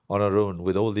on her own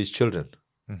with all these children.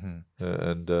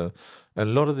 And a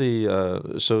lot of the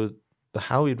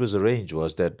how it was arranged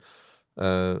was that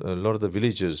a lot of the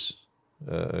villagers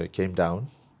came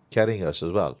down carrying us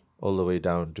as well all the way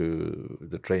down to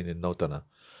the train in Nautana.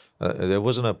 There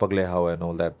wasn't a Paglehawa and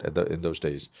all that in those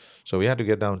days, so we had to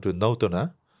get down to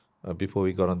Nautana before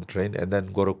we got on the train, and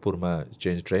then Gorakhpurma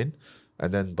change train,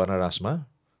 and then Banarasma,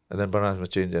 and then Banarasma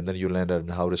change, and then you landed in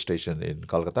Howrah station in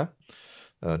Kolkata,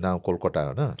 now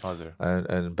Kolkata, no? हजुर.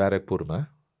 And Barakpurma.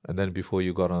 And then before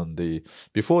you got on the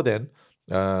before then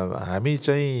हामी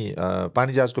चाहिँ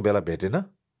पानी जहाजको बेला भेटेन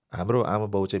हाम्रो आमा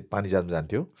बाउ चाहिँ पानी जहाजमा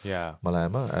जान्थ्यो Yeah.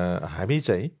 मलायामा हामी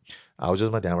चाहिँ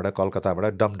हाउजेसमा त्यहाँबाट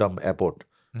कलकत्ताबाट dumdum airport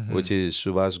which is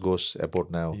Subhas Ghosh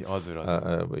Airport now. हजुर,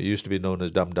 हजुर. It used to be known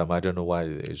as Dum Dum. I don't know why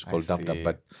it's called Dum Dum, see.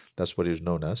 but that's what it was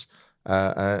known as.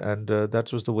 And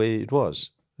that was the way it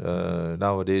was.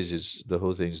 Nowadays, the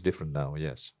whole thing is different now,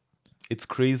 yes. It's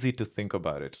crazy to think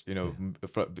about it, you know,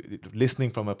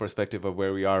 listening from a perspective of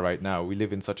where we are right now. We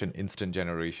live in such an instant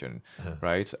generation,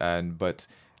 right? But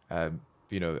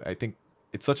you know, I think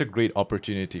it's such a great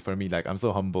opportunity for me. Like, I'm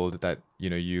so humbled that, you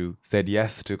know, you said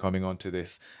yes to coming onto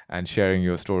this and sharing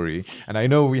your story. And I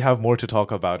know we have more to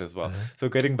talk about as well. So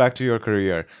getting back to your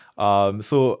career,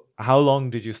 so how long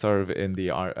did you serve in the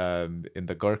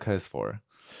Gurkhas for?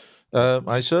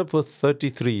 I served for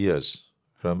 33 years.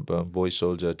 From boy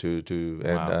soldier to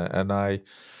Wow. and I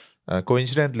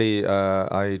coincidentally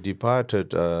I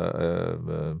departed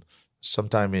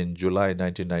sometime in July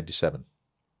 1997.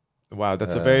 Wow,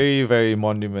 that's a very, very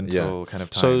monumental kind of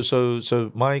time.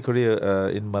 So my career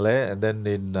in Malay and then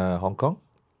in Hong Kong.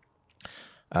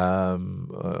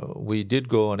 We did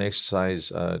go on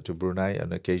exercise to Brunei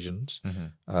on occasions.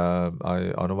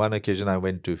 On one occasion I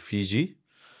went to Fiji,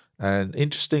 and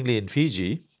interestingly in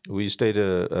Fiji we stayed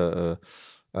a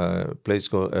place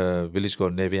called village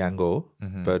called Neviango,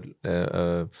 but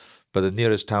the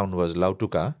nearest town was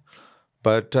Lautuka.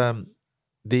 But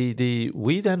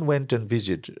we then went and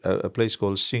visited a place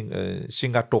called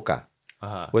Singatoka,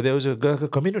 where there was a Gurkha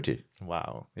community.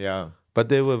 Wow, yeah. But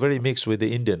they were very mixed with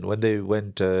the Indian when they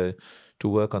went to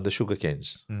work on the sugar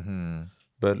canes.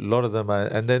 But a lot of them,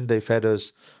 and then they fed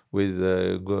us with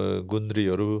gundri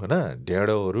oru, deda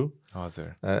oru,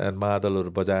 and madal oru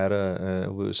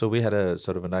bajara. So we had a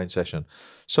sort of a night session.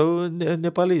 So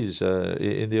Nepalis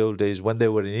in the old days, when they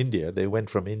were in India, they went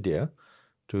from India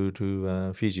to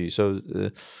Fiji. So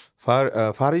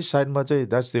Far East side,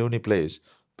 that's the only place.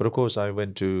 But of course, I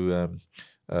went to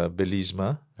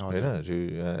Belisma,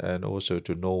 and also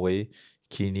to Norway,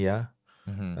 Kenya.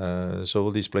 So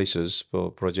all these places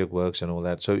for project works and all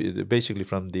that. So basically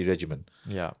from the regiment,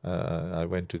 I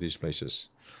went to these places.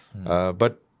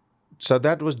 But so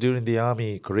that was during the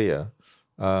army career.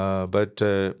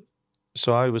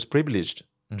 So I was privileged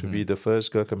to be the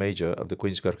first Gurkha major of the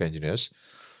Queen's Gurkha Engineers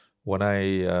when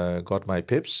I got my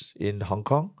PIPs in Hong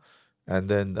Kong, and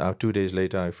then 2 days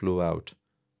later I flew out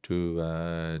to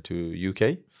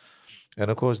UK. And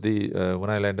of course, when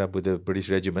I landed up with the British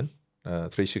regiment,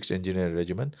 360 Engineer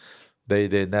Regiment, they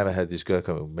never had this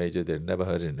Gurkha major. They never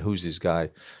heard of who's this guy.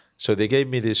 So they gave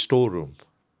me this storeroom,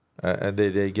 and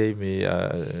they gave me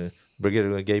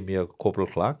brigadier gave me a corporal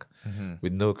clerk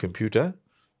with no computer.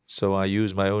 So I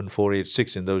used my own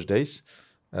 486 in those days,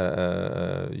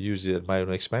 used it at my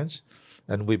own expense,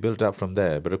 and we built up from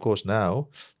there. But of course now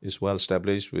it's well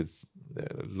established with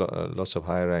lots of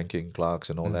higher ranking clerks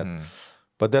and all that.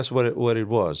 But that's what it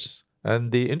was.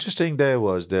 And the interesting there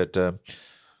was that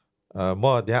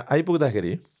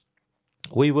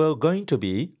we were going to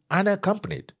be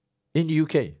unaccompanied in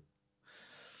UK.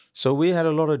 So we had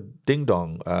a lot of ding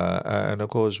dong, and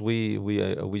of course I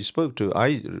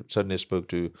certainly spoke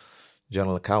to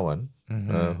General Cowan,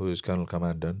 who is Colonel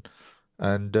Commandant,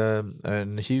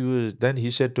 and he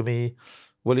said to me,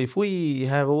 well, if we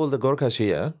have all the Gurkhas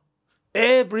here,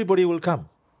 everybody will come.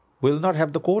 We'll not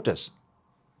have the quotas.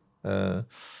 But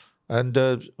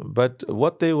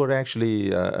what they were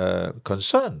actually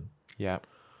concerned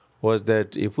was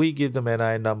that if we give them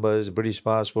NI numbers, British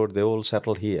passport, they all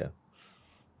settle here.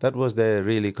 That was their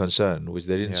really concern, which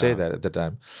they didn't say that at the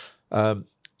time.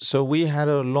 So we had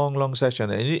a long session.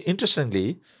 And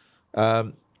interestingly,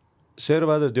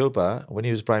 Sherabadu Diopa, when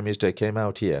he was Prime Minister, came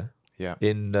out here Yeah.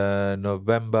 in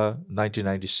November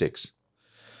 1996.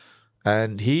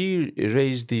 And he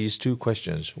raised these two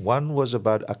questions. One was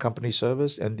about accompany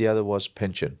service, and the other was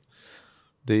pension.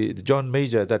 The John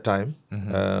Major at that time,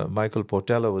 Michael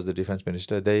Portela was the defense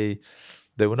minister. They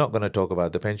were not going to talk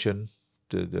about the pension,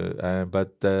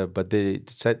 but they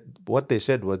said what they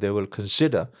said was they will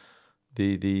consider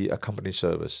the accompany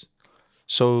service.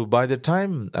 So by the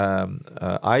time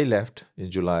I left in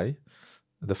July,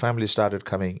 the family started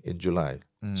coming in July.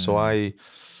 So I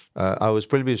was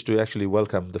privileged to actually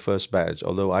welcome the first batch,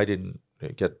 although I didn't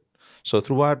get. So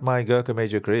throughout my Gurkha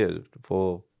major career,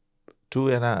 for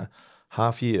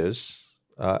 2.5 years,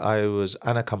 I was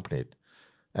unaccompanied.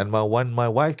 And when my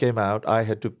wife came out, I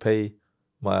had to pay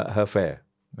her fare.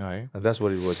 Right. And that's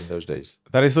what it was in those days.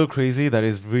 That is so crazy. That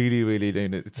is really, really,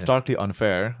 it's starkly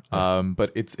unfair.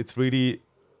 But it's really,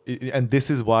 and this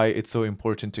is why it's so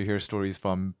important to hear stories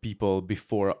from people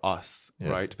before us,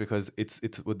 right? Because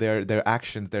it's with their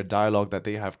actions, their dialogue that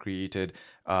they have created,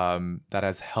 that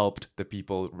has helped the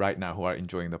people right now who are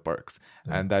enjoying the perks,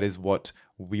 and that is what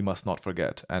we must not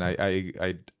forget. And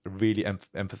I really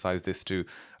emphasize this to,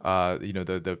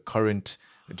 the current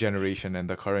generation and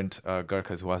the current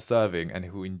Gurkhas who are serving and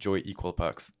who enjoy equal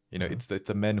perks. It's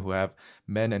the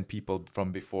men and people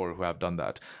from before who have done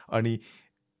that. Ani,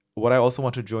 what I also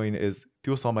want to join is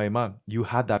त्यो समयमा you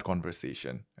had that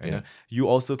conversation. You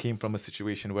also came from a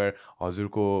situation where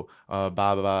हजुरको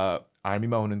बाबा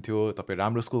आर्मीमा हुनुहुन्थ्यो, तपाईँ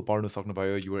राम्रो school पढ्नु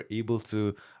सक्नुभयो, you were able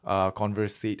to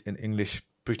conversate in English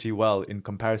pretty well in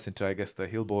comparison to, I guess, the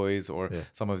Hill Boys or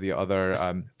some of the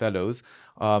other fellows.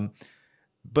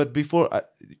 But before,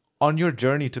 on your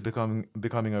journey to becoming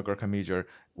a Gurkha major,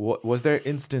 was there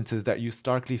instances that you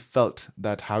starkly felt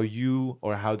that how you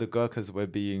or how the Gurkhas were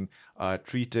being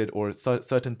treated, or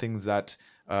certain things that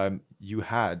you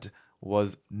had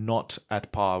was not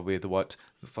at par with what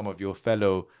some of your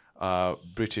fellow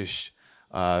British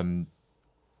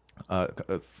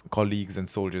colleagues and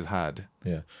soldiers had?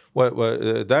 Yeah. Well,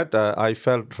 that I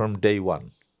felt from day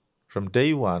one. From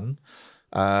day one,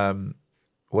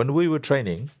 when we were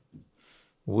training,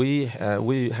 we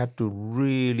had to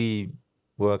really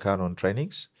work out on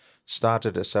trainings.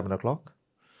 Started at 7 o'clock,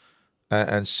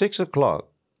 and 6 o'clock,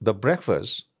 the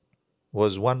breakfast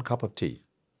was 1 cup of tea.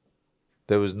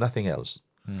 There was nothing else.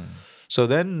 So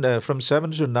then, from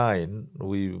 7 to 9,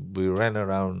 we ran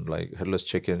around like headless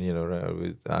chicken,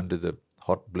 under the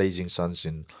hot blazing suns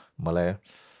in Malaya,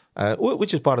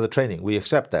 which is part of the training. We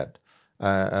accept that.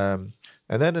 And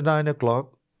then at 9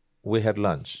 o'clock, we had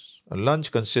lunch. And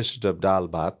lunch consisted of dal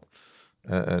bhat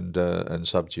and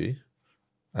sabji,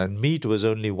 and meat was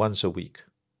only once a week.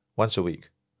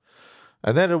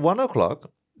 And then at 1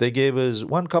 o'clock, they gave us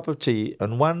 1 cup of tea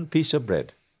and 1 piece of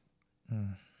bread.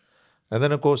 And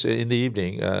then, of course, in the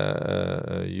evening,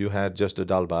 you had just a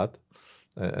dal bhat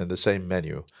and the same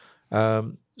menu.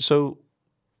 So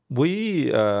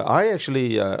I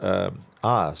actually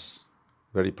asked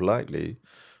very politely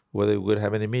whether we would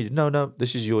have any meat. No,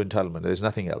 this is your entitlement. There's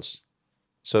nothing else.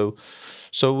 So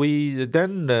we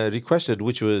then requested,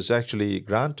 which was actually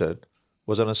granted,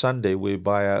 was on a Sunday we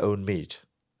buy our own meat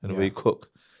and we cook.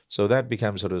 So that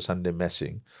became sort of Sunday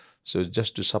messing. So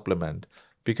just to supplement.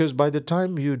 Because by the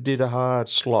time you did a hard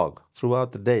slog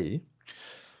throughout the day,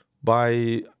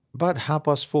 by about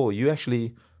 4:30, you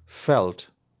actually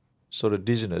felt sort of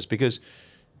dizziness because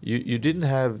you didn't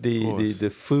have the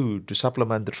food to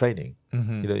supplement the training.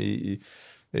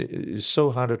 It's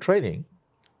so hard at training,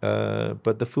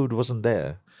 but the food wasn't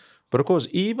there. But of course,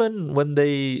 even when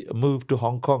they moved to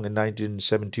Hong Kong in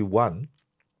 1971,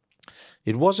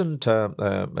 it wasn't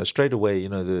straight away,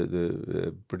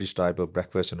 the British type of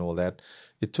breakfast and all that.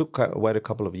 It took quite a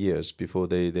couple of years before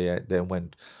they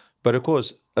went. But of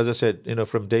course, as I said,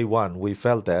 from day one, we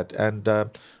felt that. And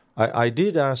I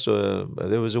did ask,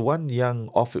 there was one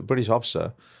young British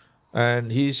officer,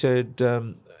 and he said,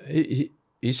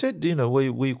 he said,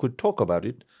 we could talk about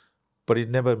it, but it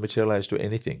never materialized to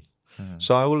anything.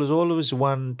 So I was always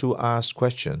one to ask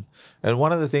questions. And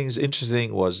one of the things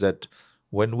interesting was that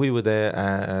when we were there,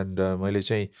 and मैले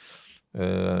चाहिँ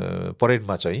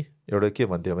परेडमा चाहिँ एउटा के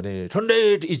भन्थ्यो भने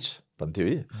 100 each भन्थ्यो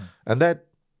है.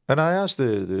 And I asked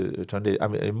the 100, I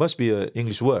mean, it must be an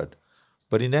English word,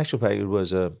 but in actual fact it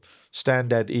was a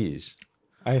stand at ease.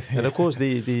 And of course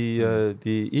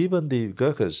even the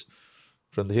Gurkhas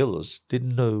from the hills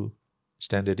didn't know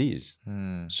stand at ease.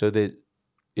 So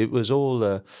it was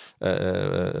all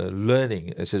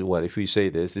learning. I said, well, if we say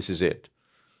this is it.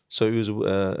 So it was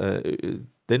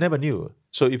they never knew.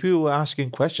 So if you were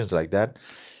asking questions like that,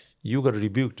 you got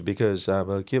rebuked because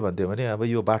के भन्थ्यो भने अब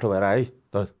यो बाटो भएर आए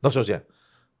त नसोच्या.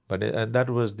 But and that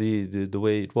was the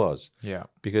way it was. Yeah.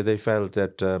 Because they felt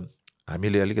that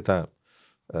हामीले अलिकता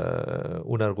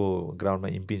उनीहरूको ग्राउन्डमा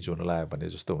इम्पिन्च हुन लाग्यो भने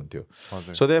जस्तो हुन्थ्यो.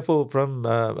 हजुर. So therefore, from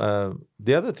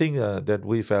the other thing that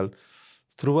we felt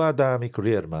throughout the army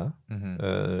career,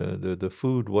 the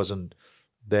food wasn't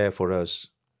there for us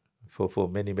for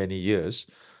many years.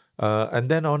 And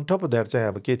then on top of that, चाहिँ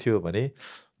अब के थियो भने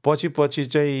पछि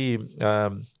चाहिँ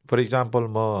for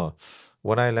example,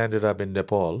 when I landed up in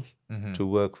Nepal to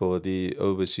work for the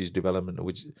Overseas Development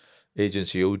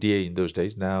Agency, ODA in those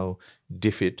days, now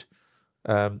DFID,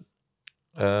 I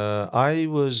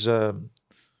was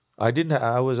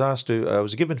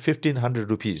given 1,500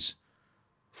 rupees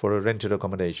for a rented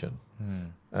accommodation,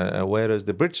 whereas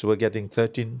the Brits were getting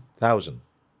 13,000.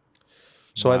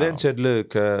 So I then said,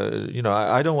 look,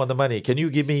 I don't want the money. Can you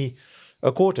give me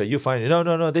a quarter? You find it.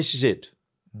 No, this is it.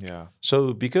 Yeah.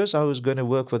 So because I was going to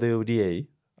work for the ODA,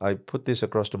 I put this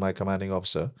across to my commanding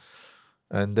officer.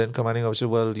 And then commanding officer,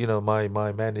 well, my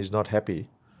man is not happy.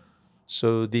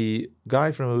 So the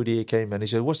guy from ODA came and he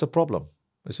said, what's the problem?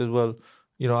 I said, well,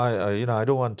 I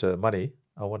don't want money.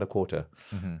 I want a quarter.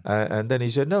 And then he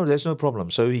said, no, there's no problem.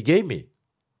 So he gave me.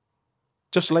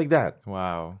 Just like that.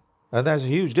 Wow. And that's a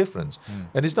huge difference.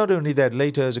 And it's not only that.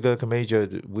 Later, as a Gurkha major,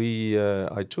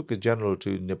 I took a general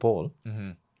to Nepal.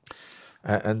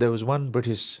 And there was one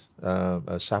British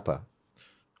sapper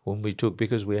whom we took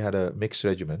because we had a mixed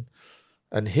regiment.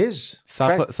 And his...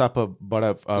 Sapper,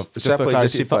 but sapper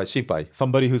is a sipai.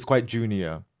 Somebody who's quite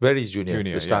junior. Very junior,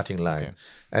 the starting line. Okay.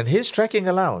 And his trekking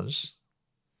allowance,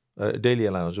 daily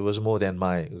allowance, was more than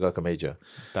my Gurkha major.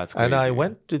 That's crazy. And I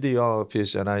went to the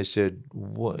office and I said,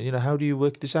 how do you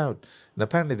work this out? And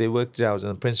apparently they worked it out on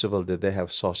the principle that they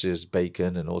have sausages,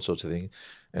 bacon, and all sorts of things.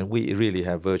 And we really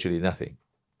have virtually nothing.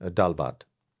 Dal bhat.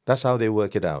 That's how they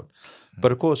work it out.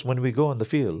 But of course, when we go on the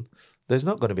field, there's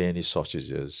not going to be any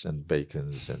sausages and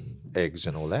bacons and eggs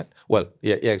and all that. Well,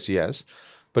 yeah, eggs, yes.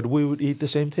 But we would eat the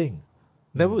same thing.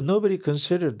 Nobody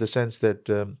considered the sense that,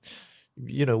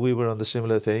 we were on the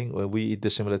similar thing, where we eat the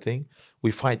similar thing.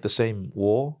 We fight the same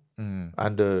war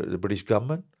under the British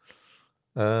government.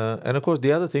 And of course,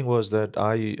 the other thing was that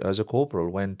I, as a corporal,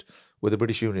 went with the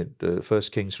British unit,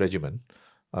 1st King's Regiment.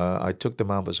 I took them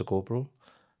up as a corporal.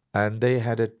 And they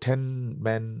had a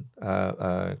 10-man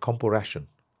compo ration,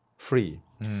 free.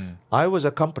 I was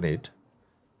accompanied,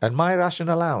 and my ration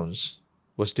allowance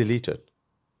was deleted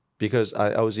because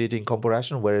I was eating compo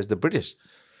ration, whereas the British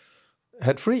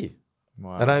had free.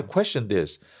 Wow. And I questioned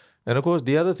this. And of course,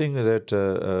 the other thing that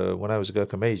when I was a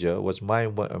Gurkha major was my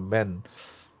men,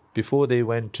 before they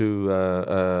went to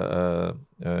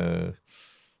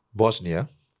Bosnia,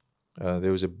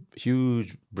 there was a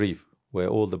huge brief where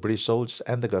all the British soldiers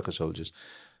and the Gurkha soldiers.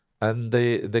 And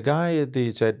the guy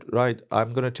said, right,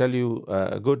 I'm going to tell you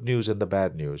good news and the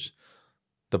bad news.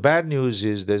 The bad news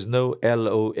is there's no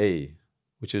LOA,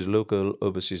 which is local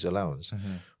overseas allowance,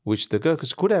 which the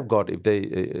Gurkhas could have got if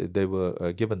they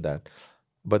were given that.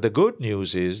 But the good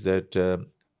news is that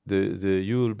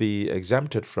you will be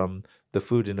exempted from the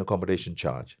food and accommodation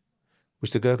charge,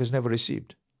 which the Gurkhas never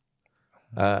received.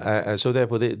 And so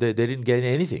therefore they didn't gain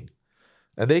anything.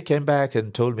 And they came back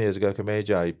and told me as a Gurkha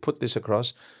major, I put this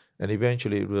across, and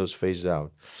eventually it was phased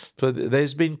out. So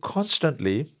there's been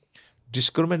constantly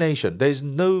discrimination. There's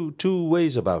no two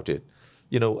ways about it.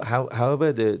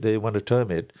 However they want to term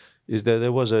it, is that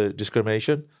there was a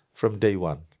discrimination from day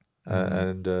one.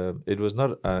 And it was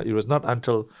not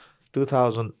until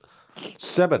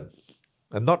 2007,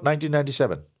 and not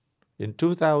 1997. In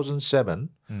 2007,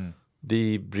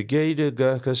 the Brigadier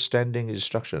Gurkha Standing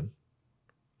Instruction,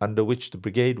 under which the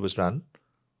brigade was run,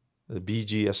 the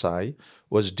BGSI,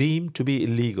 was deemed to be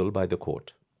illegal by the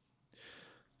court.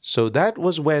 So that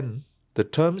was when the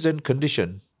terms and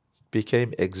condition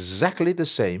became exactly the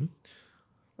same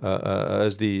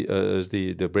as the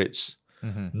Brits.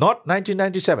 Not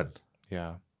 1997.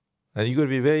 Yeah. And you got to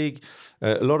be very...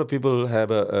 a lot of people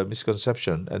have a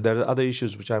misconception, and there are other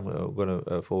issues which I'm going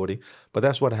to forwarding, but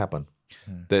that's what happened.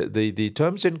 The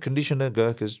terms and condition of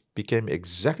Gurkhas became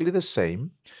exactly the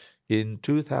same in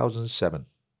 2007,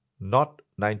 not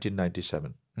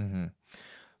 1997.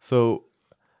 So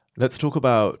let's talk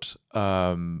about,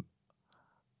 I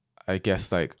guess,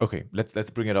 okay, let's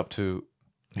bring it up to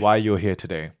why you're here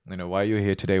today. Why you're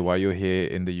here today, why you're here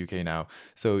in the UK now.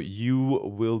 So you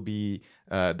will be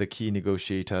the key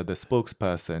negotiator, the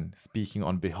spokesperson, speaking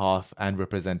on behalf and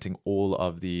representing all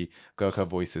of the Gurkha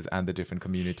voices and the different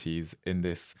communities in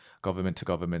this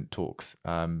government-to-government talks.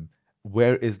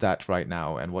 Where is that right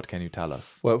now, and what can you tell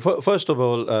us? Well, first of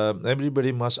all,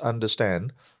 everybody must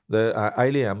understand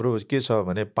अहिले हाम्रो के छ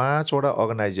भने 5 वटा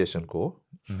अर्गनाइजेसनको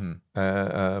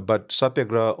but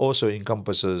Satyagraha also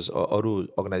encompasses अरू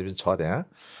organisation छ त्यहाँ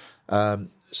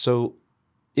so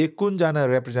 51जना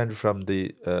represented from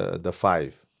the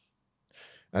 5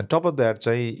 and top of that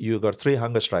चाहिँ you got 3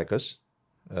 hunger strikers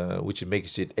which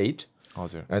makes it 8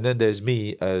 हजुर and then there's me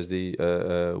as the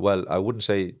well I wouldn't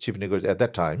say chief negotiator at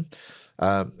that time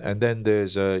and then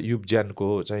there's Yup Janko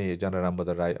चाहिँ Gyan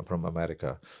Raj Rai from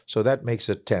America so that makes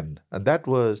it 10 and that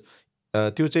was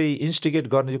त्यो चाहिँ instigate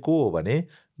गर्ने चाहिँ को हो भने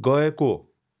गएको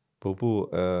भुपू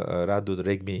राजदूत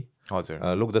रेग्मी हजुर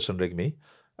लोकदर्शन Regmi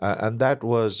and that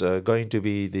was going to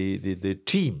be the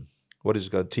team what is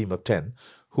called team of 10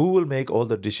 who will make all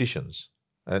the decisions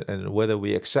and whether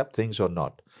we accept things or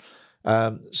not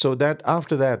so that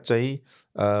after that चाहिँ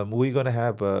we're going to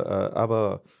have अब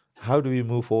how do we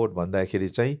move forward भन्दाखेरि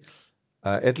चाहिँ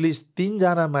at least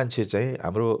 3जना मान्छे चाहिँ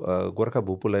हाम्रो Gorkha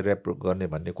भूपुलाई rape गर्ने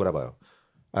भन्ने कुरा भयो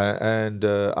and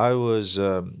I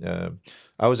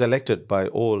was elected by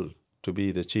all to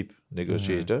be the chief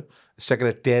negotiator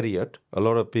secretariat a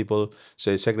lot of people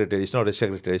say secretary it's not a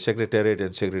secretary secretariat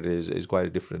and secretary is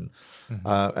quite different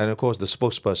and of course the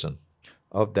spokesperson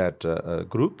of that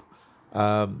group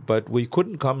but we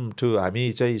couldn't come to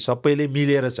हामी चाहिँ सबैले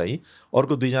मिलेर चाहिँ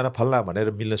अर्को 2जना फल्ला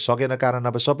भनेर मिल्न सकेन कारण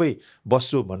अब सबै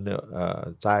बस्छु भन्ने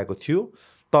चाहेको थियो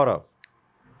तर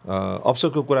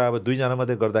अवसरको कुरा अब 2जना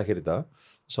मात्रै गर्दाखेरि त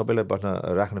सबैलाई बस्न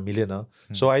राख्न मिलेन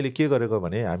सो अहिले के गरेको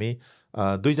भने हामी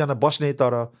 2जना बस्ने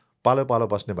तर पालो पालो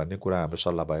बस्ने भन्ने कुरा हाम्रो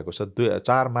सल्लाह भएको छ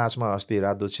 4 मार्चमा अस्ति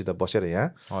राजदूतसित बसेर यहाँ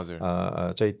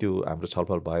चाहिँ त्यो हाम्रो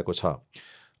छलफल भएको छ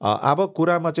अब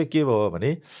कुरामा चाहिँ के भयो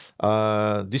भने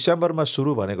डिसेम्बरमा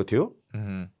सुरु भनेको थियो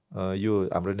यो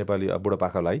हाम्रो नेपाली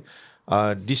बुढापाकालाई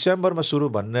डिसेम्बरमा सुरु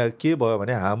भन्ने के भयो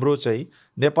भने हाम्रो चाहिँ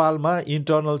नेपालमा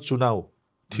इन्टर्नल चुनाव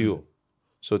थियो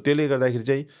सो त्यसले गर्दाखेरि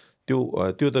चाहिँ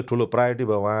त्यो त ठुलो प्रायोरिटी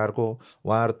भयो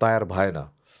उहाँहरू तयार भएन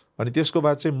अनि त्यसको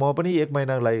बाद चाहिँ म पनि 1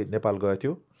 महिनालाई नेपाल गएको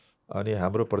थियो अनि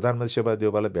हाम्रो प्रधानमन्त्री सेवा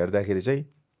देउवालाई भेट्दाखेरि चाहिँ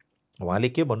उहाँले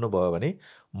के भन्नुभयो भने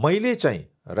मैले चाहिँ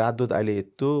राजदूत अहिले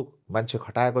यत्रो मान्छे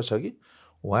खटाएको छ कि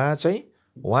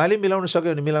उहाँले मिलाउन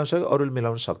सक्यो भने मिलाउन सक्यो अरूले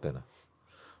मिलाउन सक्दैन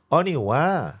अनि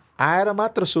उहाँ आएर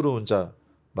मात्र सुरु हुन्छ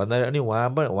भन्दा अनि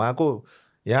उहाँको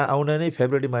यहाँ आउन नै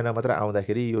फेब्रुअरी महिना मात्र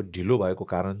आउँदाखेरि यो ढिलो भएको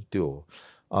कारण त्यो हो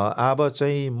अब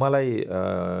चाहिँ मलाई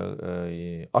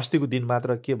अस्तिको दिन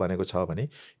मात्र के भनेको छ भने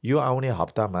यो आउने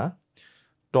हप्तामा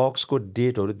टक्सको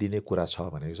डेटहरू दिने कुरा छ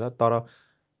भनेको छ तर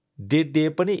डेट दिए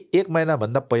पनि 1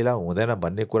 महिनाभन्दा पहिला हुँदैन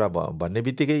भन्ने कुरा भन्ने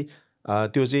बित्तिकै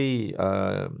त्यो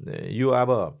चाहिँ यो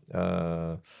अब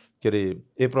के अरे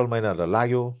अप्रिल महिना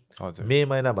लाग्यो मे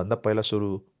महिनाभन्दा पहिला सुरु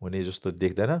हुने जस्तो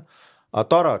देख्दैन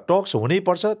तर टक्स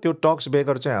हुनैपर्छ त्यो टक्स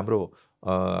बेगर चाहिँ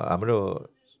हाम्रो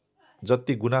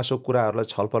जति गुनासो कुराहरूलाई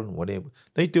छलफल हुने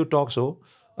नै त्यो टक्स हो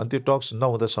अनि त्यो टक्स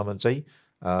नहुँदासम्म चाहिँ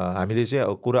हामीले चाहिँ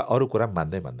अरू कुरा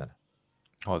मान्दैन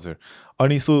हजुर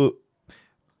अनि सो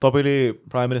तपाईले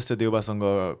प्राइम मिनिस्टर देउवासँग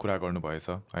कुरा गर्नुभएछ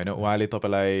हैन उहाँले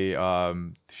तपाईलाई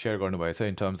शेयर गर्नुभएछ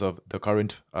in terms of the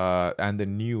current and the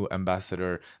new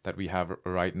ambassador that we have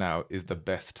right now is the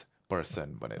best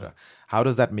person भनेर how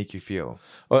does that make you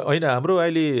feel हैन हाम्रो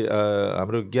अहिले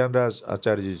हाम्रो ज्ञानराज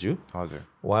आचार्यज्यू हजुर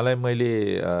उहाँलाई मैले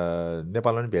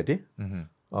नेपालमा पनि भेटेँ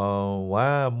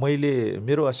उहाँ मैले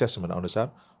मेरो असेसमेन्ट अनुसार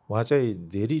उहाँ चाहिँ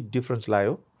धेरै डिफरेन्स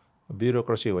लायो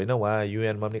ब्युरोक्रेसी होइन उहाँ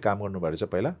युएनमा पनि काम गर्नुभएको रहेछ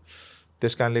पहिला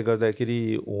त्यस कारणले गर्दाखेरि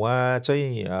उहाँ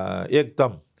चाहिँ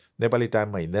एकदम नेपाली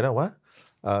टाइममा हिँड्दैन उहाँ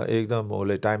एकदम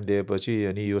उसले टाइम दिएपछि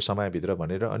अनि यो समयभित्र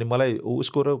भनेर अनि मलाई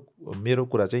उसको र मेरो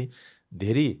कुरा चाहिँ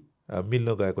धेरै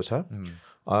मिल्न गएको छ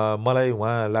मलाई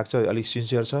उहाँ लाग्छ अलिक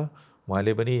सिन्सियर छ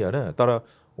उहाँले पनि होइन तर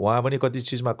उहाँ पनि कति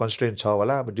चिजमा कन्स्ट्रेन्ट छ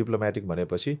होला अब डिप्लोमेटिक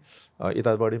भनेपछि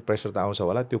यताबाट प्रेसर त आउँछ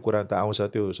होला त्यो कुरा त आउँछ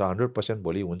त्यो 100%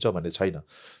 भोलि हुन्छ भन्ने छैन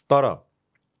तर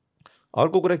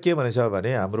अर्को कुरा के भनेछ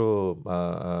भने हाम्रो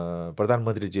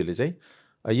प्रधानमन्त्रीजीले चाहिँ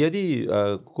यदि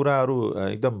कुराहरू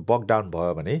एकदम बक डाउन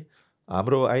भयो भने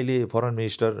हाम्रो अहिले फरेन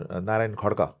मिनिस्टर नारायण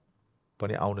खड्का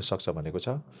पनि आउन सक्छ भनेको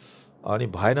छ अनि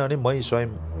भएन भने मै स्वयं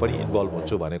पनि इन्भल्भ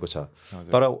हुन्छु भनेको छ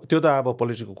तर त्यो त अब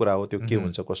पोलिटिकको कुरा हो त्यो के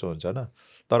हुन्छ कसो हुन्छ हैन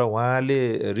तर उहाँले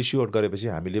रिस्योर गरेपछि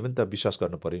हामीले पनि त विश्वास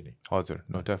गर्न पर्यो नि हजुर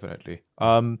नो डेफिनेटली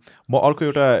म अर्को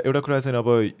एउटा कुरा चाहिँ अब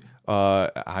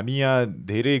हामी यहाँ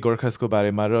धेरै गोर्खासको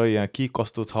बारेमा र यहाँ के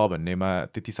कस्तो छ भन्नेमा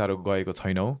त्यति साह्रो गएको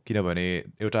छैनौँ किनभने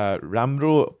एउटा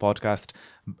राम्रो podcast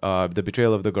the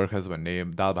betrayal of the Gorkhas भन्ने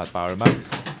दाल भात पावरमा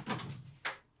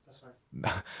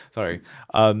सरी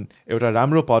एउटा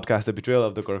राम्रो podcast the betrayal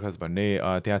of the Gorkhas भन्ने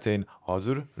त्यहाँ चाहिँ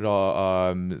हजुर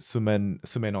र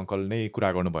सुमेन अङ्कल नै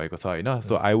कुरा गर्नुभएको छ होइन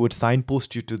so I would sign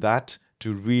post you to that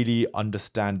to really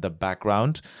understand the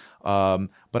background.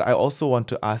 But I also want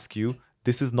to ask you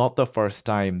this is not the first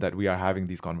time that we are having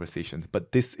these conversations,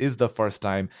 but this is the first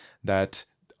time that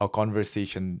a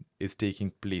conversation is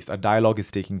taking place, a dialogue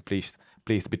is taking place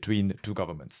between two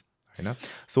governments.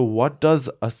 So what does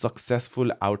a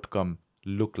successful outcome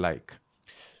look like?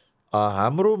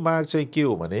 हाम्रो माग चाहिँ के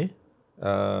हो भने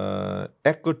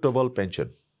equitable pension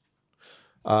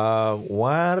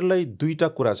उहाँहरूलाई दुईटा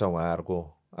कुरा छ उहाँहरूको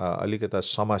अलिकता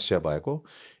समस्या भएको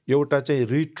एउटा चाहिँ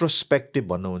रिट्रोस्पेक्टिभ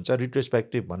भन्नुहुन्छ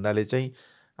रिट्रोस्पेक्टिभ भन्नाले चाहिँ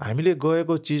हामीले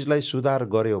गएको चिजलाई सुधार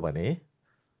गर्यो भने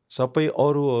सबै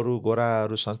अरू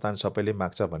गोराहरू संस्थान सबैले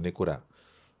माग्छ भन्ने कुरा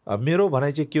मेरो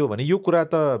भनाइ चाहिँ के हो भने यो कुरा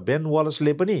त बेन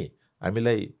वालसले पनि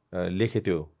हामीलाई लेखेको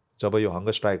थियो जब यो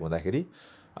हङ्गर स्ट्राइक हुँदाखेरि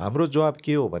हाम्रो जवाब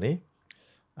के हो भने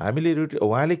हामीले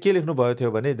उहाँले के लेख्नु भएको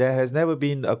थियो भने there has never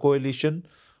been a कोएलिसन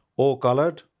oh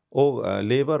coloured oh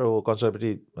labour oh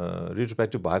conservative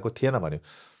रिट्रोस्पेक्टिभ भएको थिएन भन्यो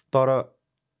तर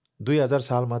 2000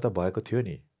 सालमा त भएको थियो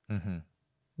नि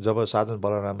जब साधन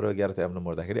बलराम र 11 एप्रिल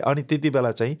मर्दाखेरि अनि त्यति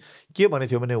बेला चाहिँ के भनेको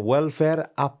थियो भने वेलफेयर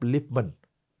अपलिफ्टमेन्ट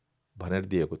भनेर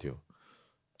दिएको थियो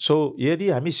सो यदि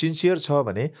हामी सिन्सियर छ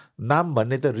भने नाम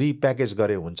भन्ने त रिप्याकेज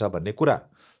गरे हुन्छ भन्ने कुरा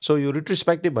सो यो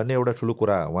रिट्रोस्पेक्टिभ भन्ने एउटा ठुलो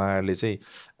कुरा उहाँहरूले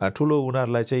चाहिँ ठुलो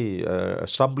उनीहरूलाई चाहिँ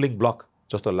स्टम्बलिङ ब्लक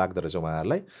जस्तो लाग्दो रहेछ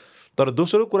उहाँहरूलाई तर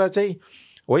दोस्रो कुरा चाहिँ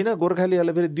होइन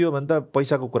गोर्खालीहरूलाई फेरि दियो भने त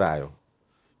पैसाको कुरा आयो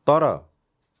तर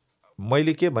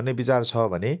मैले के भन्ने विचार छ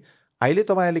भने अहिले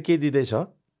तपाईँहरूले के दिँदैछ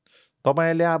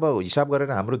तपाईँहरूले अब हिसाब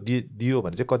गरेर हाम्रो दियो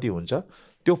भने चाहिँ कति हुन्छ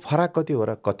त्यो फरक कति हो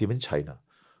र कति पनि छैन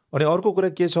अनि अर्को कुरा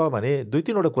के छ भने दुई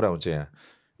तीनवटा कुरा हुन्छ यहाँ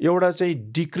एउटा चाहिँ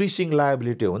डिक्रिसिङ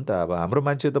लायबिलिटी हो नि त अब हाम्रो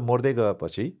मान्छे त मर्दै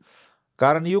गएपछि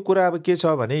कारण यो कुरा अब के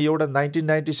छ भने एउटा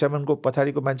 1997 को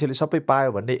पछाडिको मान्छेले सबै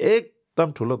पायो भन्ने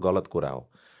एकदम ठुलो गलत कुरा हो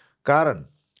कारण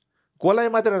कसलाई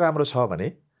मात्र राम्रो छ भने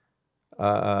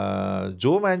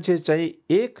जो मान्छे चाहिँ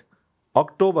 1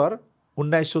 अक्टोबर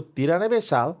 1993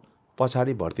 साल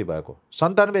पछाडि भर्ती भएको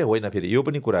 97 होइन फेरि यो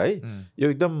पनि कुरा है यो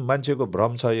एकदम मान्छेको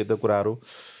भ्रम छ यो त कुराहरू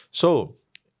सो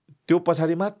त्यो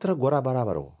पछाडि मात्र गोरा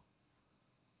बराबर हो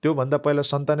त्योभन्दा पहिला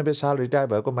 97 साल रिटायर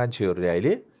भएको मान्छेहरूले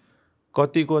अहिले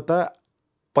कतिको त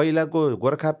पहिलाको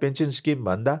गोर्खा पेन्सन स्किम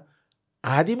भन्दा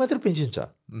आधी मात्र पेन्सन छ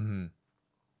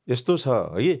यस्तो छ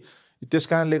है त्यस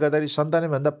कारणले गर्दाखेरि 97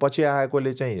 भन्दा पछि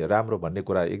आएकोले चाहिँ राम्रो भन्ने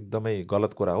कुरा एकदमै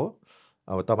गलत कुरा हो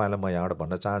अब तपाईलाई म यहाँबाट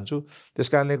भन्न चाहन्छु त्यस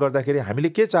कारणले गर्दाखेरि हामीले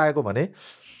के चाहेको भने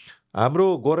हाम्रो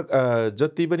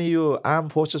जति पनि यो आर्म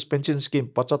फोर्सेस पेन्सन स्किम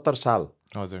 75 साल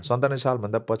हजुर 97 साल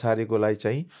भन्दा पछाडिकोलाई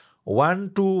चाहिँ 1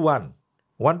 to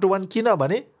 1 किन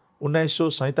भने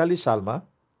 1947 सालमा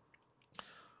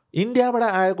इन्डियाबाट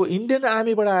आएको इन्डियन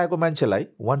आर्मीबाट आएको मान्छेलाई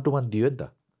 1 to 1 दियो नि त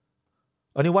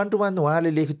अनि 1 to 1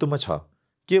 उहाँले लेखितमा छ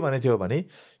के भनेको थियो भने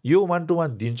यो 1 to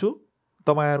 1 दिन्छु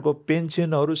तपाईहरुको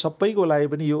पेन्सनहरु सबैको लागि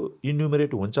पनि यो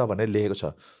इन्युमरेट हुन्छ भनेर लेखेको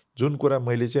छ जुन कुरा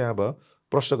मैले चाहिँ अब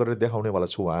प्रश्न गरेर देखाउने वाला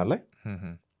छु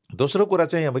उहाँहरुलाई दोस्रो कुरा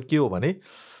चाहिँ अब के हो भने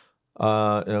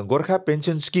गोर्खा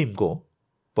पेन्सन स्किमको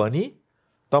पनि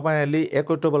तपाईहरुले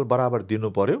इक्विटेबल बराबर दिनु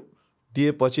पर्यो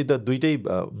दिएपछि त दुईटै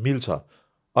मिल्छ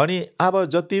अनि अब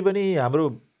जति पनि हाम्रो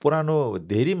पुरानो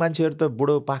धेरै मान्छेहरु त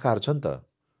बुढो पाकाहरु छ नि त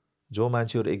जो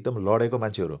मान्छेहरु एकदम लडेको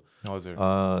मान्छेहरु हजुर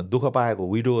दुःख पाएको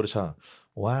विडोहरु छ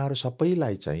उहाँहरु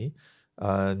सबैलाई चाहिँ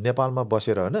नेपालमा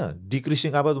बसेर हैन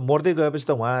डिक्रिसिङ अब मर्दै गएपछि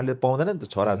त उहाँले पाउँदैन नि त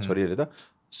छोरा छोरीहरुले त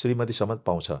श्रीमती समेत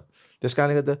पाउँछ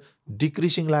त्यसकारणले गर्दा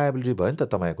डिक्रिसिङ लायबिलिटी भयो नि त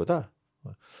तपाईको त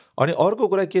अनि अर्को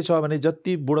कुरा के छ भने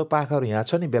जति बुढो पाकाहरु यहाँ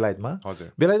छ नि बेलायतमा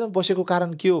बेलायतमा बसेको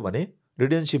कारण के हो भने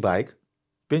रेजिडेन्सी बाहेक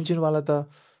पेन्सनवाला त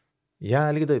यहाँ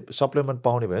अलिकति सप्लिमेन्ट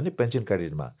पाउने भयो नि पेन्सन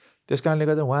क्रेडिटमा त्यसकारणले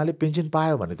गर्दा उहाँले पेन्सन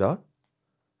पायो भने त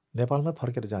नेपालमा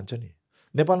फर्केर जान्छ नि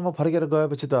नेपालमा फर्केर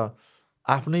गएपछि त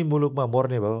आफ्नै मुलुकमा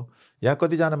मर्ने भयो यहाँ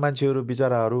कतिजना मान्छेहरु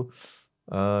बिचाराहरु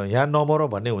यहाँ नमरो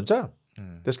भन्ने हुन्छ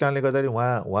त्यसकारणले गर्दा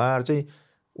उहाँहरु चाहिँ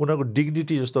उनीहरुको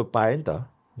डिग्निटी जस्तो पाए नि त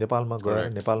नेपालमा गएर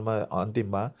नेपालमा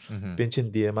अन्तिममा पेन्सन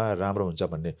दिएमा राम्रो हुन्छ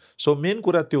भन्ने सो मेन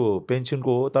कुरा त्यो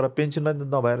पेन्सनको हो तर पेन्सनमा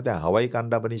नभएर त्यहाँ हवाई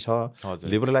काण्ड पनि छ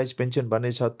लिबरलाइज पेन्सन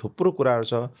भन्ने छ थुप्रो कुराहरु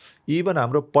छ इभन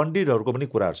हाम्रो पण्डितहरुको पनि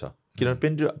कुराहरु छ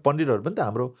किनभने पण्डितहरु पनि त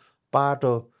हाम्रो पार्ट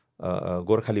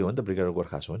गोर्खाली हो नि त ब्रिगेड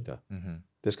गोर्खास हो नि त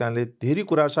त्यसकारणले धेरै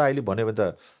कुराहरु छ अहिले भन्यो भने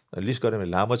त लिस्ट गर्यो भने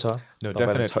लामो छ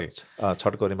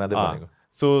छटकरी मात्रै भनेको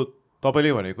सो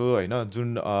तपाईले भनेको हैन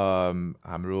जुन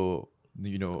हाम्रो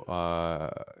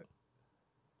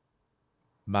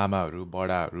मामाहरु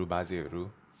बडाहरु बाजेहरु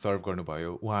सर्भ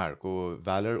गर्नुभयो उहाँहरुको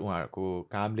भ्यालर उहाँहरुको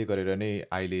कामले गरेर नै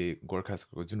अहिले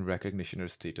गोर्खासको जुन रेकग्निसन र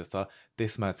स्टेटस छ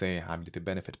त्यसमा चाहिँ हामीले त्यो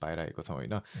बेनिफिट पाइरहेको छौं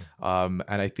हैन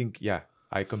and I think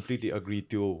I completely agree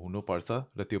त्यो हुनुपर्छ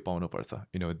र त्यो पाउनुपर्छ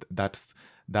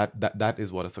that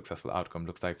is what a successful outcome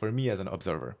looks like for me as an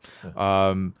observer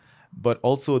but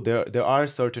also there are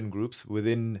certain groups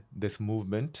within this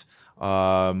movement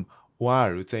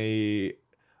उहाँहरू चाहिँ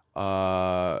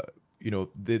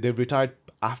they've retired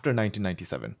after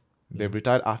 1997. They've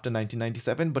retired after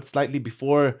 1997, but slightly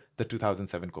before the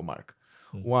 2007 को mark.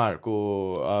 उहाँहरूको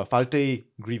फाल्टै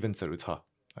ग्रिभेन्सहरू छ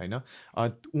होइन.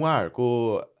 उहाँहरूको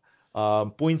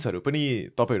पोइन्ट्सहरू पनि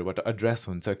तपाईँहरूबाट एड्रेस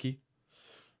हुन्छ कि?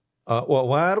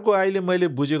 उहाँहरूको अहिले मैले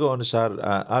बुझेको अनुसार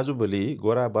आजभोलि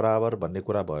गोरा बराबर भन्ने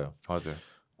कुरा भयो. हजुर.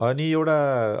 अनि एउटा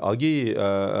अघि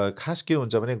खास के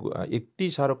हुन्छ भने यति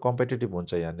साह्रो कम्पिटेटिभ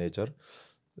हुन्छ यहाँ नेचर.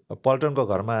 पल्टनको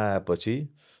घरमा आएपछि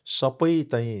सबै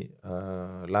चाहिँ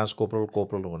लान्स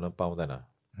कोपरल हुन पाउँदैन.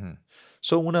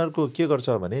 सो उनीहरूको के गर्छ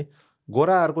भने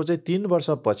गोराहरूको चाहिँ 3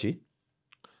 वर्षपछि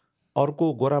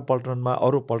अर्को गोरा पल्टनमा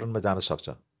अरू पल्टनमा जान सक्छ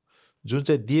जुन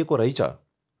चाहिँ दिएको रहेछ.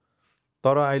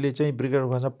 तर अहिले चाहिँ ब्रिगेड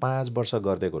गोर्खामा 5 वर्ष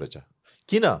गरिदिएको रहेछ.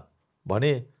 किन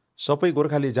भने सबै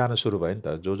गोर्खाली जान सुरु भयो नि त.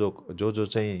 जो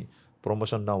चाहिँ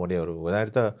प्रमोसन नहुनेहरू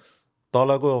हुँदाखेरि त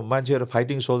तलको मान्छेहरू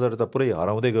फाइटिङ सोल्जर त पुरै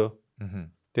हराउँदै गयो.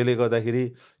 त्यसले गर्दाखेरि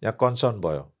यहाँ कन्सर्न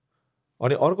भयो.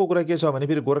 अनि अर्को कुरा के छ भने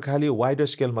फेरि गोर्खाली वाइडर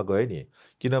स्केलमा गयो नि.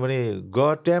 किनभने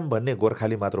गट्याम भन्ने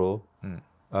गोर्खाली मात्र हो.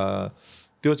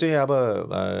 त्यो चाहिँ अब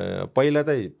पहिला त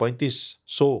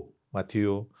 3500मा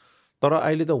थियो. तर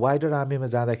अहिले त वाइडर आर्मीमा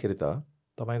जाँदाखेरि त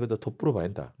तपाईँको त थुप्रो भयो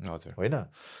नि त. हजुर. होइन.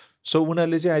 सो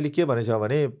उनीहरूले चाहिँ अहिले के भनेछ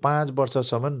भने 5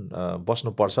 वर्षसम्म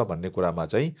बस्नुपर्छ भन्ने कुरामा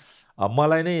चाहिँ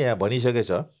मलाई नै यहाँ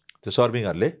भनिसकेछ त्यो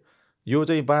सर्भिङहरूले. यो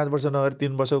चाहिँ 5 वर्ष नगरी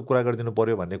 3 वर्षको कुरा गरिदिनु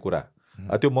पर्यो भन्ने कुरा.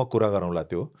 त्यो म कुरा गरौँला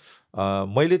त्यो.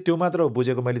 मैले त्यो मात्र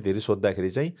बुझेको मैले धेरै सोद्धाखेरि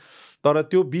चाहिँ. तर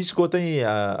त्यो बिचको चाहिँ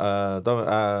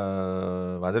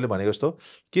भान्जाले भनेको जस्तो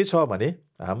के छ भने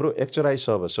हाम्रो एक्चराइज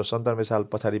सब 97 साल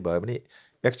पछाडि भयो भने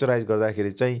एक्चराइज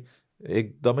गर्दाखेरि चाहिँ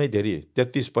एकदमै धेरै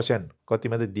 33% कति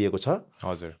मात्रै दिएको छ.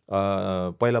 हजुर.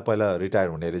 पहिला रिटायर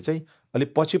हुनेले चाहिँ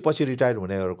अलिक पछि रिटायर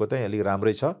हुनेहरूको चाहिँ अलिक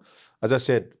राम्रै छ. अझ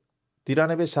सेट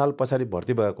 93 साल पछाडि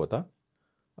भर्ती भएको त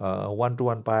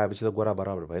 1-to-1 पाएपछि त गोरा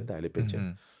बराबर भयो नि त अहिले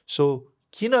पेन्सन. सो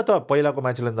किन त पहिलाको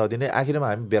मान्छेलाई नदिने? आखिरमा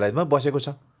हामी बेलायतमा बसेको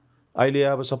छ. अहिले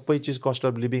अब सबै चिज कस्ट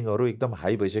अफ लिभिङहरू एकदम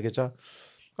हाई भइसकेको छ.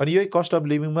 अनि यही कस्ट अफ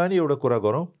लिभिङमा नि एउटा कुरा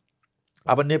गरौँ.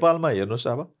 अब नेपालमा हेर्नुहोस्,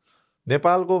 अब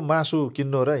नेपालको मासु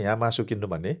किन्नु र यहाँ मासु किन्नु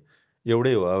भन्ने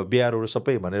एउटै हो. अब बिहारहरू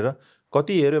सबै भनेर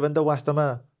कति हेऱ्यो भने त वास्तवमा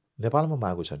नेपालमा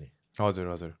मागु छ नि. हजुर.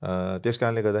 हजुर. त्यस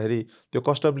कारणले गर्दाखेरि त्यो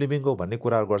कस्ट अफ लिभिङको भन्ने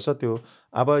कुराहरू गर्छ. त्यो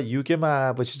अब युकेमा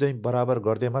आएपछि चाहिँ बराबर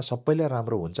गर्दैमा सबैलाई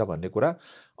राम्रो हुन्छ भन्ने कुरा.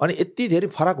 अनि यति धेरै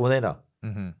फरक हुँदैन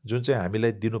जुन चाहिँ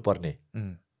हामीलाई दिनुपर्ने.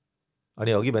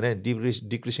 अनि अघि भने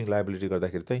डिक्रिसिङ लायबिलिटी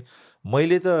गर्दाखेरि चाहिँ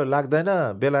मैले त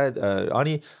लाग्दैन बेलायत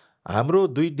अनि हाम्रो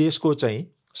दुई देशको चाहिँ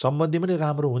सम्बन्धी पनि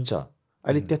राम्रो हुन्छ.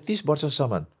 अहिले 33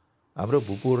 वर्षसम्म हाम्रो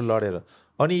भूपुर लडेर.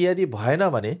 अनि यदि भएन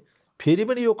भने फेरि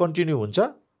पनि यो कन्टिन्यू हुन्छ.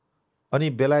 अनि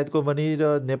बेलायतको पनि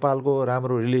र नेपालको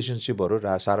राम्रो रिलेसनसिपहरू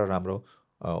साह्रो राम्रो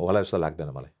होला जस्तो लाग्दैन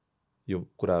मलाई यो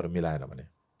कुराहरू मिलाएन भने.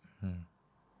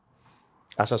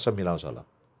 आशा सब मिलाउँछ होला.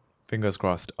 Fingers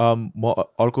crossed. म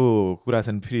अर्को कुरा छ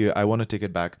फेरि I want to take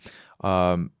it back.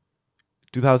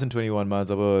 2021 मा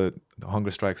जब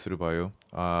हङ्गर स्ट्राइक सुरु भयो,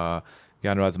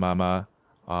 ज्ञान राज मामा,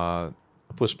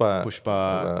 पुष्पा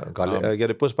घले के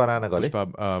अरे पुष्पा राणा घले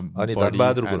अनि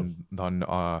धनबहादुर गुरुङ धन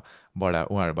बडा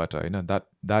उहाँहरूबाट होइन,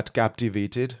 that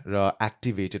captivated र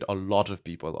activated a lot of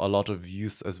people, a lot of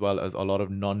youth as well as a lot of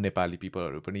non-Nepali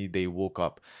peopleहरू पनि. They woke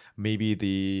up. Maybe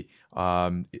the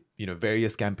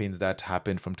various campaigns that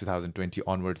happened from 2020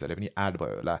 onwardsहरूले पनि add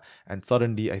भयो होला. And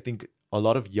suddenly I think a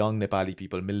lot of young Nepali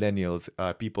people, millennials,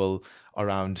 people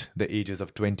around the ages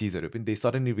of 20s हरू पनि, they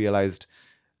suddenly realized,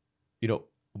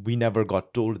 we never got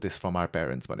told this from our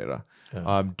parents, Manera.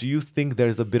 Do you think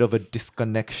there's a bit of a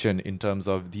disconnection in terms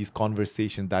of these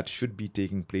conversations that should be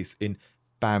taking place in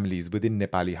families, within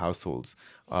Nepali households?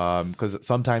 Because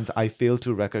sometimes I fail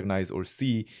to recognize or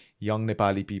see young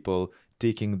Nepali people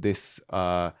taking this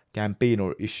campaign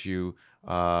or issue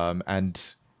and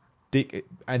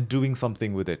doing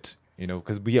something with it,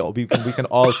 because we can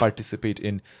all participate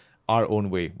in our own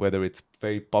way, whether it's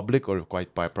very public or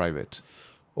quite private.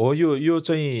 हो. यो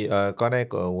चाहिँ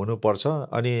connect हुनुपर्छ.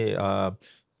 अनि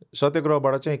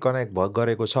सत्याग्रहबाट चाहिँ connect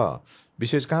गरेको छ.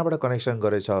 विशेष कहाँबाट कनेक्सन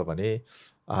गरेछ भने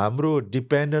हाम्रो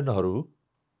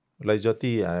डिपेन्डेन्टहरूलाई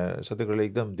जति सत्याग्रहले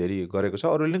एकदम धेरै गरेको छ,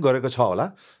 अरूले पनि गरेको छ होला,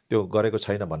 त्यो गरेको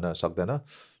छैन भन्न सक्दैन.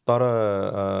 तर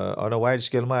अन वाइड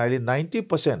स्केलमा अहिले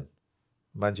 90%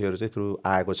 मान्छेहरू चाहिँ थ्रु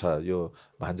आएको छ यो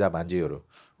भान्जा भान्जीहरू,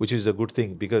 which is a good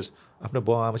thing. Because आफ्नो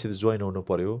बाउ आमासित जोइन हुनु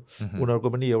पर्यो, उनीहरूको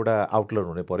पनि एउटा आउटलर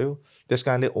हुनु पर्यो. त्यस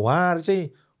कारणले उहाँहरू चाहिँ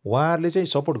उहाँहरूले चाहिँ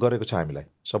सपोर्ट गरेको छ हामीलाई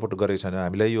सपोर्ट गरेको छैन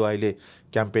हामीलाई यो अहिले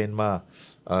क्याम्पेनमा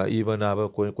इभन अब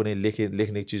कुनै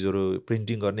लेख्ने चिजहरू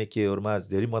प्रिन्टिङ गर्ने केहरूमा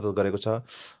धेरै मद्दत गरेको छ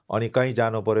अनि कहीँ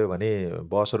जानु पर्यो भने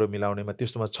बसहरू मिलाउनेमा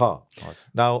त्यस्तोमा छ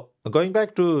नाउ गोइङ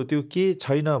ब्याक टु त्यो के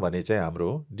छैन भने चाहिँ हाम्रो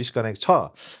डिस्कनेक्ट छ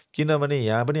किनभने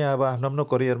यहाँ पनि अब आफ्नो आफ्नो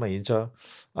करियरमा हिँड्छ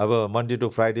अब मन्डे टु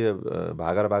फ्राइडे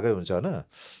भागा र भागै हुन्छ होइन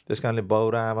त्यस कारणले बाउ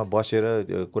र आमा बसेर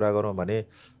कुरा गरौँ भने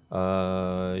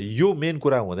यो मेन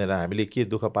कुरा हुँदैन हामीले के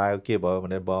दुःख पायो के भयो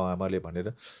भनेर बाउ आमाले भनेर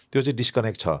त्यो चाहिँ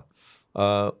डिस्कनेक्ट छ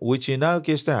विच इन आवर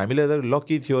केस त हामीलाई त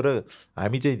लक्की थियो र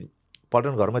हामी चाहिँ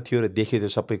पल्टन घरमा थियो र देखेको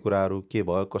थियो सबै कुराहरू के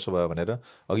भयो कसो भयो भनेर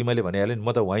अघि मैले भनिहालेँ नि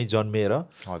म त वहीँ जन्मिएर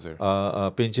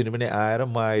पेन्सन पनि आएर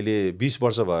म अहिले 20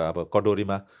 वर्ष भयो अब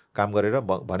कटोरीमा काम गरेर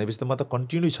भनेपछि त म त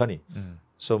कन्टिन्यू छ नि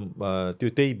सो त्यो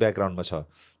त्यही ब्याकग्राउन्डमा छ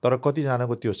तर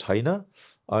कतिजनाको त्यो छैन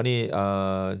अनि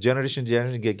जेनेरेसन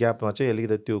ग्यापमा चाहिँ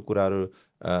अलिकति त्यो कुराहरू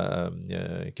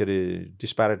के अरे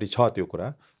डिस्प्यारिटी छ त्यो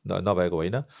कुरा नभएको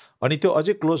होइन अनि त्यो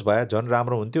अझै क्लोज भए झन्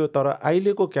राम्रो हुन्थ्यो तर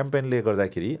अहिलेको क्याम्पेनले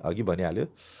गर्दाखेरि अघि भनिहाल्यो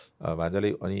भान्जाले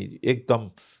अनि एकदम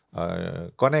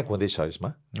कनेक्ट हुँदैछ यसमा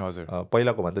हजुर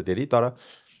पहिलाको भन्दा धेरै तर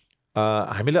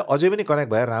हामीलाई अझै पनि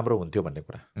कनेक्ट भएर राम्रो हुन्थ्यो भन्ने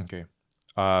कुरा ओके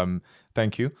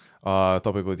थ्याङ्क यू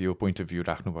तपाईँको त्यो पोइन्ट अफ भ्यू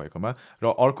राख्नुभएकोमा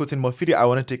र अर्को चाहिँ म फेरि I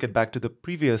want take it back to the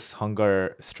previous hunger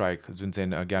strike जुन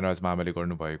चाहिँ ज्ञानराज मामाले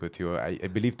गर्नुभएको थियो आई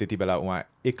बिलिभ त्यति बेला उहाँ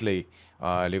एक्लै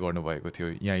ले गर्नुभएको थियो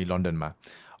यहीँ लन्डनमा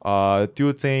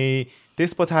त्यो चाहिँ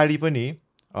त्यस पछाडि पनि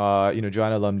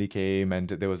Joanna Lumley came and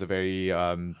there was a very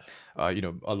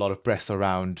a lot of press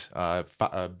around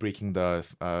breaking the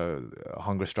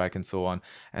hunger strike and so on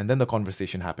and then the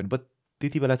conversation happened but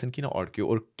त्यति बेला चाहिँ किन अड्क्यो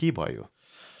और के भयो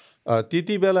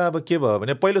त्यति बेला अब के भयो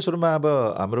भने पहिलो सुरुमा अब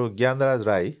हाम्रो ज्ञानराज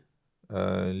राई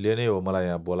ले नै हो मलाई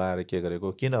यहाँ बोलाएर के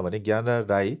गरेको किनभने ज्ञानराज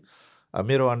राई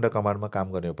मेरो अन्डर कमान्डमा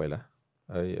काम गर्ने हो पहिला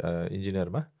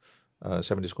इन्जिनियरमा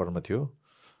 70 स्क्वाडरमा थियो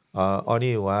अनि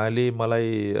उहाँले मलाई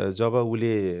जब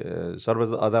उसले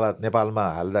सर्वोच्च अदालत नेपालमा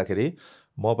हाल्दाखेरि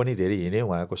म पनि धेरै हिँडेँ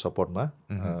उहाँको सपोर्टमा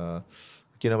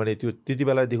किनभने त्यो त्यति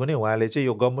बेलादेखि नै उहाँले चाहिँ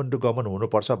यो गभर्मेन्ट टु गभर्मेन्ट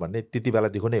हुनुपर्छ भन्ने त्यति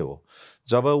बेलादेखि नै हो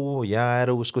जब ऊ यहाँ आएर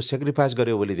उसको सेक्रिफाइस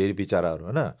गर्यो उसले धेरै विचाराहरू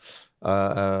होइन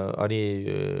अनि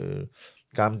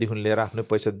कामदेखि लिएर आफ्नो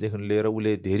पैसादेखि लिएर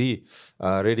उसले धेरै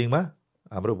रेडिङमा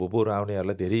हाम्रो भूपुर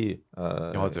आउनेहरूलाई धेरै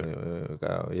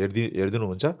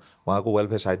हेरिदिनुहुन्छ उहाँको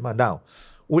वेलफेयर साइडमा नाउ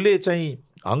उसले चाहिँ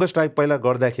हङ्गर स्ट्राइक पहिला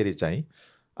गर्दाखेरि चाहिँ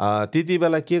त्यति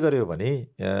बेला के गर्यो भने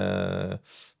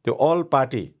त्यो अल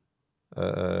पार्टी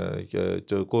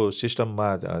को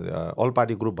सिस्टममा अल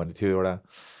पार्टी ग्रुप भन्ने थियो एउटा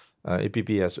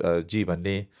एपिपिएस जी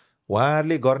भन्ने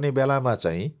उहाँहरूले गर्ने बेलामा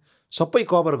चाहिँ सबै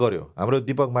कभर गर्यो हाम्रो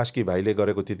दीपक मास्की भाइले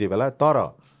गरेको त्यति बेला तर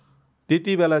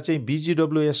त्यति बेला चाहिँ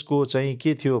बिजिडब्ल्युएसको चाहिँ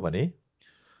के थियो भने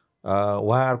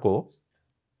उहाँहरूको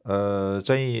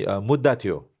चाहिँ मुद्दा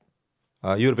थियो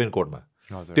युरोपियन कोर्टमा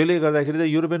त्यसले गर्दाखेरि त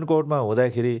युरोपियन कोर्टमा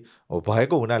हुँदाखेरि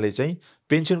भएको हुनाले चाहिँ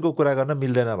पेन्सनको कुरा गर्न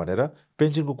मिल्दैन भनेर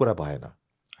पेन्सनको कुरा भएन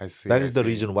that is the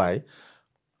reason why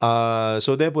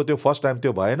so therefore त्यो फर्स्ट टाइम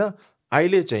त्यो भएन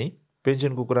अहिले चाहिँ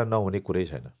पेन्सनको कुरा नहुने कुरै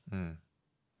छैन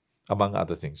among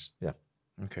other things yeah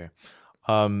okay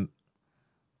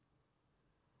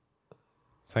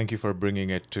thank you for bringing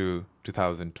it to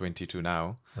 2022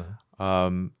 now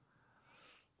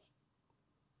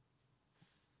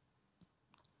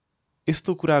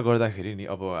यस्तो कुरा गर्दाखेरि नि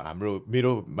अब हाम्रो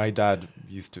my dad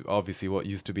used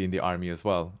to be in the army as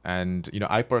well and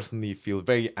I personally feel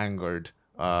very angered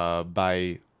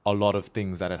by a lot of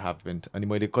things that had happened अनि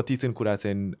मैले कति चाहिँ कुरा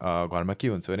चाहिँ घरमा के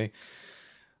हुन्छ भने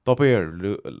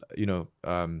तपाईँहरू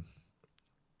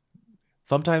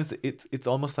sometimes it's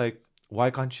almost like why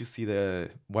can't you see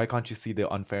the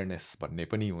unfairness भन्ने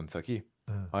पनि हुन्छ कि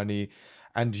अनि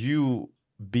and you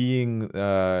being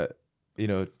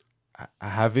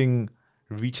having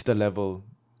reached the level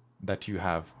that you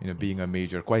have, being a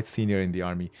major, quite senior in the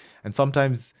army. And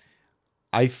sometimes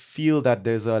I feel that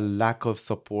there's a lack of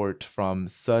support from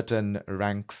certain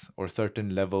ranks or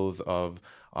certain levels of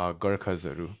Gurkhas,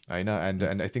 I know,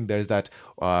 and I think there's that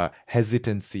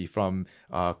hesitancy from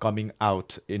coming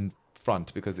out in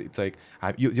front because it's like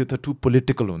यो त to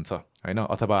political हुन्छ होइन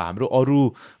अथवा हाम्रो अरू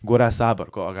गोरा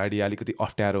साहबहरूको अगाडि अलिकति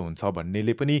अप्ठ्यारो हुन्छ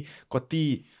भन्नेले पनि कति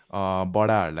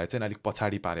बडाहरूलाई चाहिँ अलिक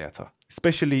पछाडि पारेको छ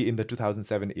स्पेसली इन द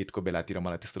 2007-08 को बेलातिर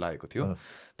मलाई त्यस्तो लागेको थियो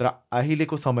तर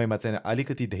अहिलेको समयमा चाहिँ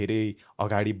अलिकति धेरै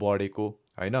अगाडि बढेको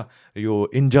होइन यो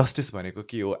इन्जस्टिस भनेको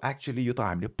के हो एक्चुअली यो त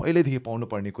हामीले पहिल्यैदेखि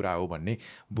पाउनुपर्ने कुरा हो भन्ने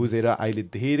बुझेर अहिले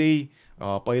धेरै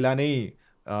पहिला नै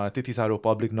त्यति साह्रो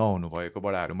पब्लिक नहुनु भएको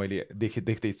बडाहरू मैले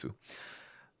देख्दैछु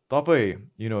तपाईँ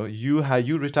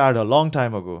you retired a long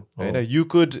time ago होइन you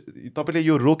could तपाईँले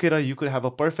यो रोकेर you could have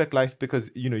a perfect life because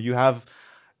you have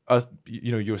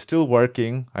you're still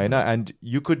working, and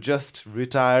you could just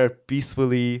retire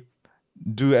peacefully,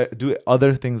 do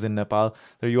other things in Nepal,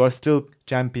 that you are still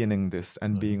championing this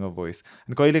and being a voice.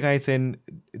 And kaile kahin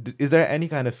चाहिँ, is there any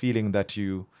kind of feeling that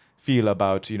you feel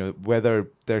about whether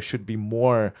there should be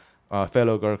more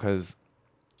fellow Gurkhas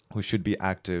who should be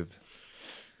active?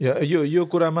 यो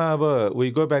कुरामा अब we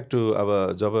go back to अब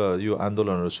जब यो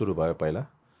आन्दोलनहरू सुरु भयो पहिला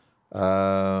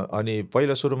अनि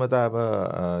पहिला सुरुमा त अब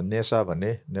नेसा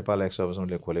भन्ने नेपाल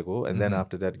एक्सर्भेसनले खोलेको हो एन्ड देन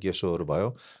आफ्टर द्याट गेसोहरू भयो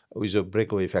is a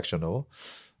break away fraction हो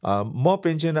म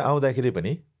पेन्सन आउँदाखेरि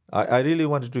पनि I really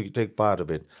wanted to take part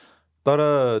of it तर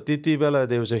त्यति बेला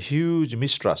they was a huge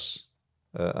mistrust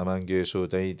अमाङ गेसो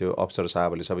चाहिँ त्यो अफसर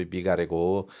साहबले सबै बिगारेको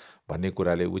हो भन्ने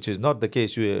कुराले which is not the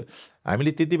case यो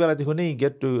हामीले त्यति बेलादेखि नै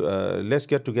लेट्स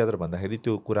गेट टुगेदर भन्दाखेरि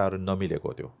त्यो कुराहरू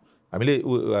नमिलेको थियो हामीले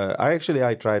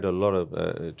I tried a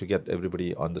lot to get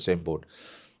everybody on the same board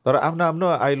तर आफ्नो आफ्नो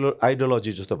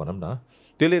आइडियोलोजी जस्तो भनौँ न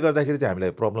त्यसले गर्दाखेरि चाहिँ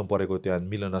हामीलाई प्रब्लम परेको त्यहाँ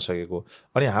मिल्न नसकेको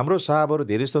अनि हाम्रो साहबहरू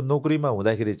धेरै जस्तो नोकरीमा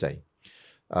हुँदाखेरि चाहिँ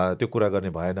त्यो कुरा गर्ने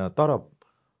भएन तर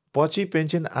पछि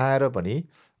पेन्सन आएर पनि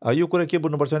यो कुरा के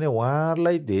बुझ्नुपर्छ भने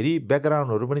उहाँहरूलाई धेरै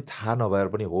ब्याकग्राउन्डहरू पनि थाहा नभएर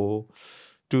पनि हो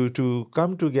टु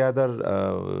कम टुगेदर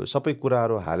सबै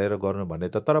कुराहरू हालेर गर्नु भन्ने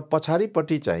त तर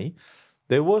पछाडिपट्टि चाहिँ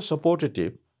they was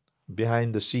सपोर्टेटिभ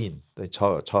behind the scene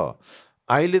छ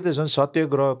अहिले त झन्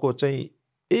सत्यग्रहको चाहिँ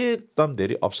एकदम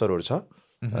धेरै अवसरहरू छ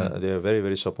दे आर भेरी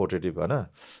भेरी सपोर्टेटिभ होइन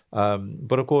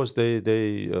but of course they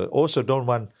also don't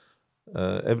want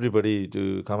everybody to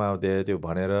come out there त्यो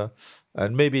भनेर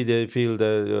and maybe they feel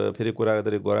that फेरि कुरा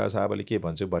गर्दाखेरि गोरा साहबले के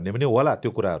भन्छ भन्ने पनि होला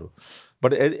त्यो कुराहरू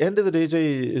but at the end of the day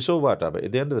चाहिँ so what अब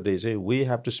at the end of the day चाहिँ we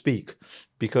have to speak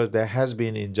because there has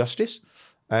been injustice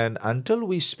and until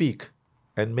we speak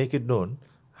and make it known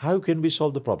how can we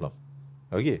solve the problem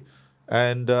okay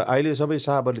and अहिले सबै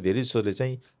साहबहरूले धेरै जसोले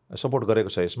चाहिँ support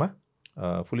गरेको छ यसमा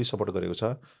fully support गरेको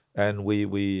छ and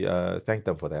we thank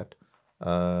them for that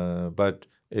but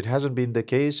it hasn't been the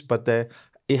case but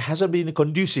it hasn't been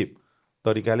conducive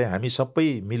तरिकाले हामी सबै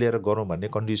मिलेर गरौँ भन्ने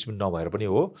कन्डिसन नभएर पनि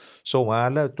हो सो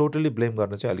उहाँहरूलाई टोटली ब्लेम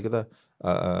गर्न चाहिँ अलिकति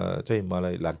चाहिँ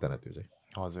मलाई लाग्दैन त्यो चाहिँ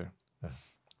हजुर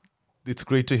It's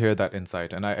great to hear that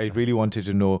insight, and I really wanted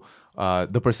to know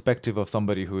the perspective of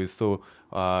somebody who is so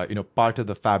part of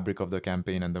the fabric of the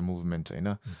campaign and the movement,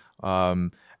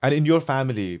 and in your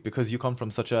family, because you come from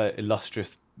such a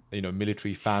illustrious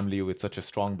military family with such a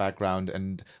strong background,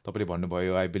 and तपाईले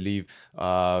भन्नुभयो I believe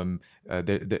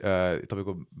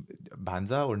तपाईको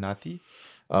भान्जा or नाति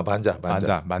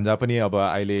भान्जा पनि अब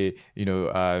अहिले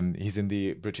he's in the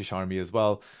British Army as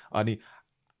well. अनि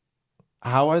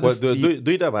how are the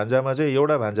दुईटा भान्जामा चाहिँ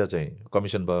एउटा भान्जा चाहिँ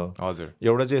कमिसन भयो हजुर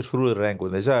एउटा चाहिँ थ्रु र्याङ्क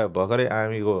हुँदैछ भर्खरै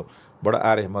आर्मीको बाट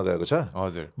आरएफमा गएको छ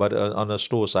हजुर बट अन अ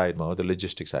स्टोर साइडमा हो त्यो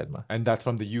लोजिस्टिक साइडमा and that's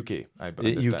from the UK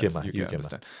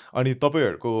युकेमा अनि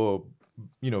तपाईँहरूको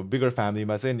bigger family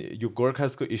चाहिँ यो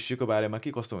गोर्खासको इस्युको बारेमा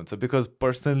के कस्तो हुन्छ because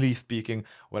personally speaking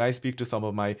when I speak to some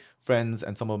of my friends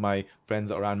and some of my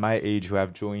friends around my age who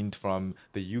have joined from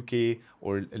the UK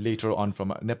or later on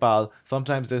from Nepal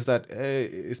sometimes there's that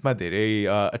यसमा धेरै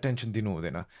attention दिनु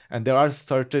हुँदैन and there are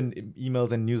certain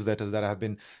emails and newsletters that have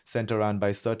been sent around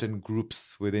by certain groups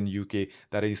within UK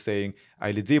that is saying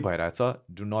अहिले जे भइरहेछ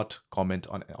do not comment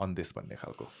on this भन्ने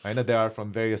खालको हैन there are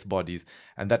from various bodies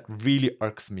and that really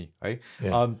irks me right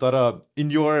but in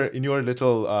your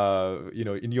little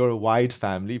in your wide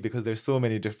family because there's so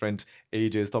many different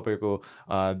ages तपाईको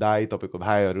दाइ तपाईको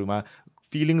भाइहरुमा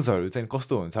feelingsहरु चाहिँ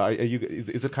कस्तो हुन्छ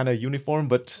is it kind of uniform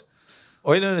but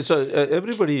so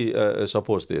everybody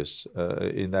supports this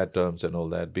in that terms and all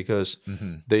that because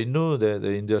they know that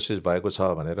the injustice भएको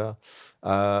छ भनेर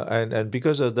and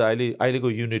because of the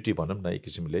अहिलेको unity भनौँ न एक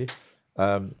किसिमले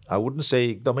I wouldn't say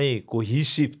एकदमै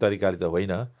cohesive तरिकाले त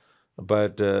होइन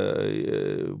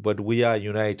but we are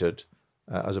united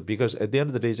because at the end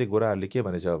of the day चाहिँ गोराहरूले के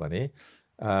भनेछ भने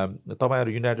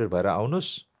तपाईहरु युनाइटेड भएर आउनुस्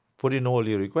put in all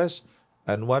your requests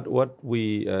and what we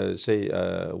say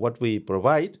what we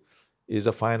provide is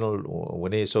a final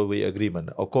when so we agreement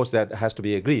of course that has to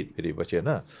be agreed फेरि पछि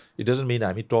हैन it doesn't mean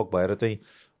हामी टक भएर चाहिँ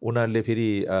उनीहरुले फेरि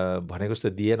भनेको जस्तो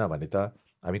दिएन भने त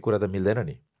हामी कुरा त मिल्दैन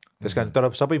नि त्यसकारण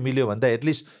तर सबै मिल्यो भन्दा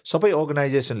एटलिस्ट सबै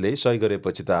अर्गनाइजेसनले सही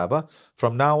गरेपछि त अब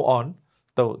फ्रम नाउ अन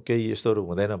त केही यस्तोहरू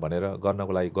हुँदैन भनेर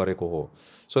गर्नको लागि गरेको हो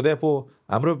सो देयरफोर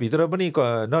हाम्रो भित्र पनि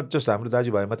नट जस्ट हाम्रो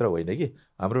दाजुभाइ मात्र होइन कि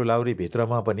हाम्रो लाउरी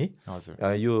भित्रमा पनि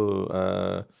यो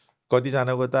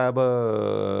कतिजनाको त अब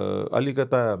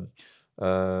अलिकता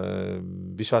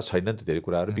विश्वास छैन नि त धेरै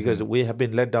कुराहरू because we have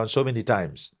been let down so many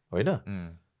times होइन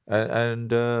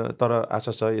एन्ड तर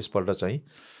आशा छ यसपल्ट चाहिँ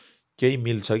केही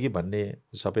मिल्छ कि भन्ने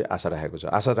सबै आशा राखेको छ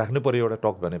आशा राख्नु पर्यो एउटा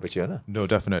टक भनेपछि होइन No,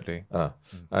 definitely.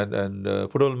 And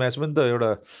football match पनि त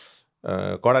एउटा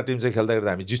कडा टिम चाहिँ खेल्दाखेरि त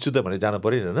हामी जित्छु त भनेर जानु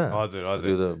पऱ्यो नि होइन हजुर, हजुर.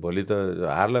 त्यो त भोलि त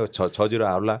हार्ला 6-0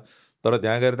 हार्ला तर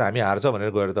त्यहाँ गएर त हामी हार्छ भनेर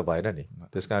गएर त भएन नि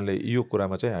त्यस कारणले यो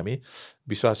कुरामा चाहिँ हामी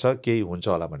विश्वास छ केही हुन्छ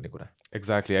होला भन्ने कुरा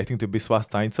Exactly. I think the Biswas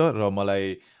Tainsa,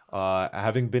 Ramalai,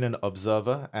 having been an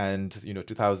observer and,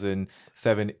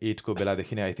 2007-8 ko bela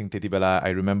dekhine, I think Teti Bela,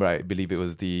 I believe it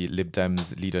was the Lib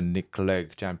Dems leader Nick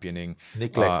Clegg championing.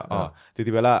 Nick Clegg.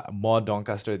 Teti Bela, more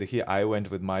Doncaster dekhi, I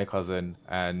went with my cousin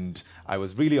and I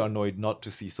was really annoyed not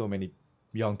to see so many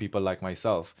young people like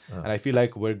myself. And I feel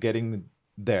like we're getting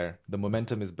there. The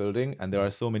momentum is building and there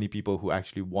are so many people who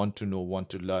actually want to know, want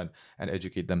to learn and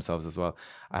educate themselves as well.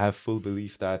 I have full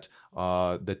belief that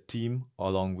the team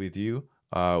along with you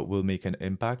will make an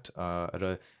impact.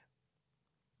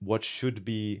 What should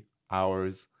be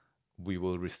ours, we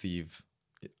will receive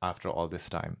after all this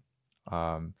time.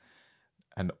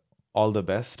 And all the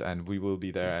best, and we will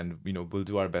be there, and we'll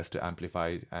do our best to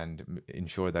amplify and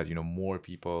ensure that more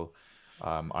people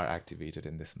are activated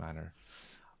in this manner.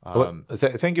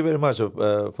 Thank you very much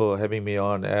for having me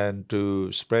on and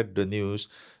to spread the news,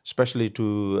 especially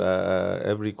to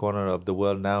every corner of the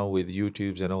world now with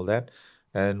YouTubes and all that.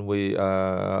 And we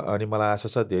अनि मलाई आशा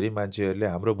छ धेरै मान्छेहरूले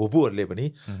हाम्रो भुपूहरूले पनि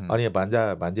अनि भान्जा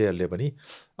भान्जेहरूले पनि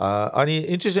अनि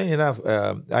इन्ट्रेस्टिङ इनफ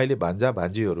अहिले भान्जा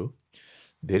भान्जीहरू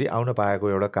धेरै आउन पाएको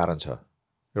एउटा कारण छ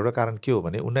एउटा कारण के हो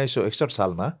भने 1961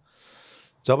 सालमा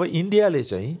जब इन्डियाले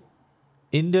चाहिँ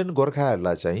इन्डियन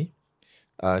गोर्खाहरूलाई चाहिँ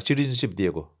सिटिजनसिप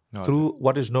दिएको through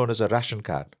what is known as a ration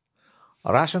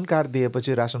card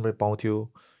दिएपछि रासन पनि पाउँथ्यो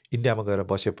इन्डियामा गएर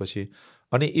बसेपछि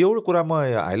अनि एउटा कुरा म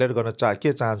हाइलाइट गर्न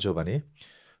के चाहन्छु भने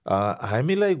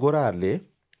हामीलाई गोराहरूले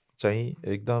चाहिँ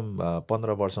एकदम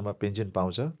 15 वर्षमा पेन्सन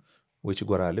पाउँछ विच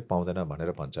गोराहरूले पाउँदैन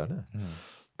भनेर भन्छ होइन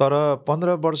तर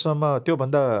 15 वर्षमा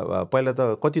त्योभन्दा पहिला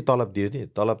त कति तलब दियो नि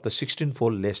तलब त 16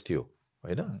 फोल्ड लेस थियो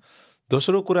होइन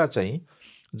दोस्रो कुरा चाहिँ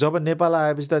जब नेपाल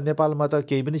आएपछि त नेपालमा त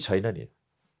केही पनि छैन नि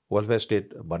वेलफेयर स्टेट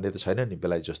भन्ने त छैन नि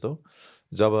बेलायत जस्तो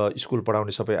जब स्कुल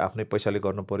पढाउने सबै आफ्नै पैसाले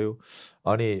गर्नु पर्यो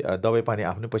अनि दबाई पानी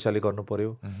आफ्नै पैसाले गर्नु पर्यो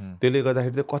त्यसले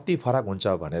गर्दाखेरि चाहिँ कति फरक हुन्छ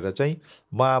भनेर चाहिँ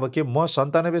म अब के म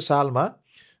 97 सालमा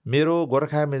मेरो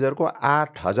गोर्खा मेजरको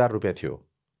 8,000 रुपियाँ थियो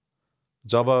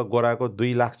जब गोराको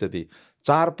 2 लाख जति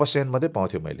 4% मात्रै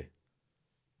पाउँथ्यो मैले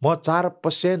म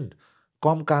 4%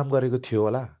 कम काम गरेको थियो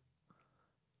होला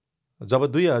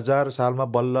जब 2000 सालमा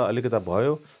बल्ल अलिकता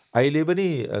भयो अहिले पनि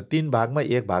 3 भागमा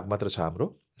 1 भाग मात्र छ हाम्रो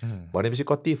भनेपछि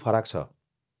कति फरक छ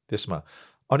त्यसमा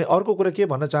अनि अर्को कुरा के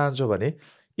भन्न चाहन्छु भने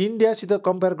इन्डियासित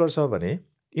कम्पेयर गर्छ भने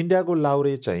इन्डियाको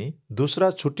लाउरे चाहिँ दोस्रा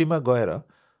छुट्टीमा गएर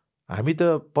हामी त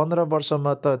 15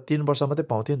 वर्षमा त 3 वर्ष मात्रै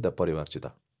पाउँथ्यो नि त परिवारसित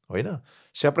होइन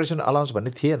सेपरेसन अलाउन्स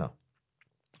भन्ने थिएन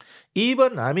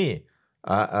इभन हामी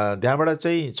त्यहाँबाट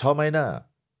चाहिँ 6 महिना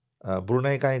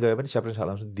ब्रुनाई कहीँ गयो भने सेपरेसन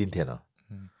अलाउन्स दिन्थेन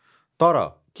तर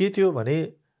के थियो भने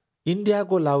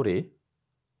इन्डियाको लाउरे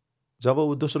जब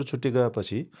ऊ दोस्रो छुट्टी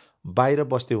गएपछि बाहिर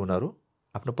बस्थ्यो उनीहरू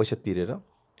आफ्नो पैसा तिरेर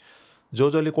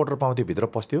जसले क्वार्टर पाउँथ्यो भित्र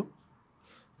पस्थ्यो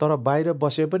तर बाहिर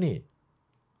बसे पनि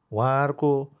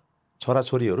उहाँहरूको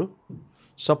छोराछोरीहरू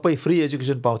सबै फ्री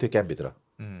एजुकेसन पाउँथ्यो क्याम्पभित्र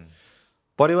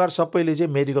परिवार सबैले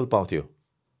चाहिँ मेडिकल पाउँथ्यो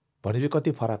भनेपछि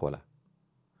कति फरक होला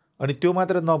अनि त्यो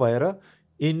मात्र नभएर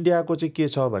इन्डियाको चाहिँ के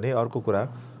छ भने अर्को कुरा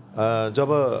जब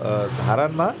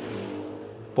धारानमा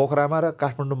पोखरामा र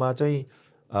काठमाडौँमा चाहिँ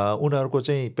उनीहरूको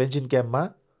चाहिँ पेन्सन क्याम्पमा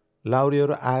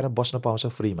लाउरीहरू आएर बस्न पाउँछ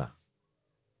फ्रीमा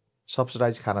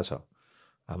सब्सिडाइज खाना छ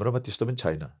हाम्रोमा त्यस्तो पनि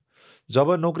छैन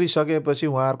जब नोकरी सकेपछि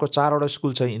उहाँहरूको 4वटा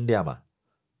स्कुल छ इन्डियामा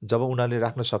जब उनीहरूले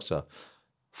राख्न सक्छ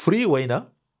फ्री होइन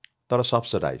तर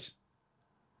सब्सिडाइज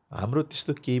हाम्रो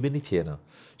त्यस्तो केही पनि थिएन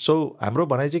सो हाम्रो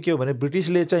भनाइ चाहिँ के हो भने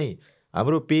ब्रिटिसले चाहिँ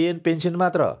हाम्रो पे एन्ड पेन्सन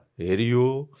मात्र हेरियो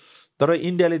तर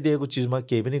इन्डियाले दिएको चिजमा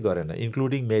केही पनि गरेन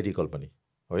इन्क्लुडिङ मेडिकल पनि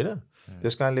होइन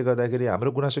त्यस कारणले गर्दाखेरि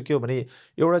हाम्रो गुनासो के हो भने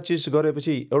एउटा चिज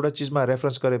गरेपछि एउटा चिजमा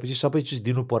रेफरेन्स गरेपछि सबै चिज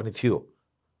दिनुपर्ने थियो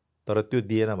तर त्यो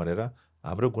दिएन भनेर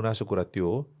हाम्रो गुनासो कुरा त्यो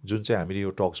हो जुन चाहिँ हामीले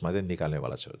यो टक्समा चाहिँ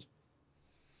निकाल्नेवाला छ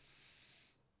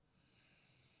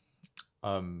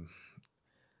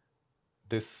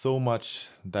There's so much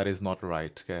that is not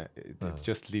right. It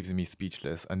just leaves me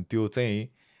speechless. And त्यो चाहिँ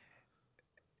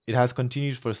it has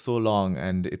continued for so long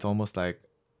and it's almost like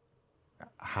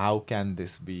how can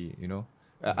this be,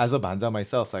 as a bhanja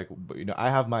myself, like, I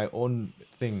have my own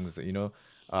things,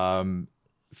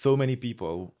 so many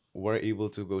people were able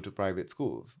to go to private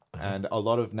schools and a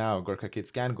lot of now Gurkha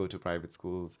kids can go to private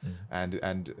schools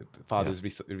and fathers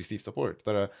receive support.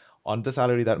 But on the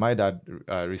salary that my dad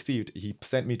received, he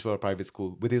sent me to a private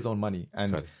school with his own money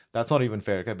and that's not even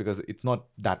fair because it's not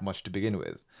that much to begin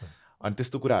with. अनि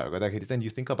त्यस्तो कुराहरू गर्दाखेरि चाहिँ you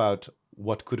think about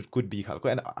what could be खालको,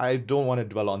 and I don't want to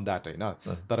dwell on that होइन,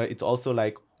 तर it's also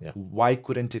like why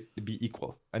couldn't it be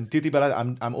equal, and त्यति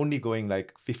बेला I'm only going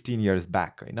like 15 years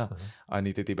back होइन,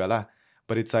 अनि त्यति बेला,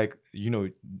 but it's like, you know,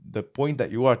 the point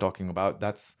that you are talking about,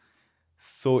 that's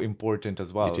so important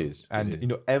as well. It is. And you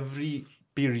know, every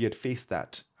period faced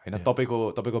that होइन.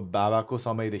 तपाईँको बाबाको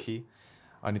समयदेखि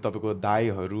अनि तपाईँको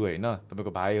दाइहरू होइन,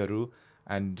 तपाईँको भाइहरू,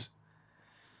 and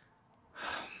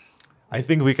I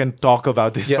think we can talk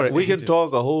about this for we can ages.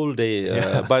 talk a whole day,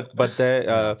 but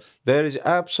there is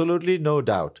absolutely no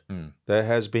doubt there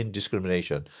has been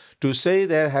discrimination. To say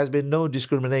there has been no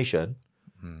discrimination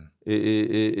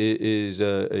is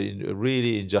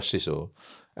really injustice.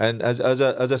 And as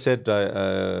I said,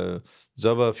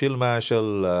 job Field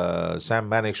Marshal Sam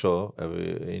Mannix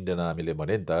Indian Army le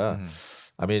भने नि त,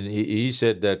 I mean, he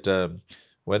said that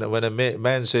when a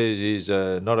man says he's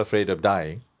not afraid of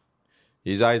dying,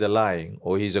 he's either lying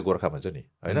or he's a Gurkha भन्छ नि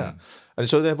होइन. And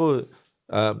so therefore,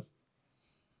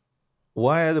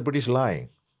 why are the British lying?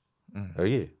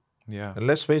 Okay. Yeah. And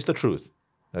let's face the truth.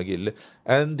 Okay.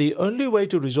 And the only way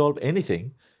to resolve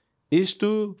anything is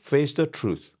to face the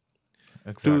truth.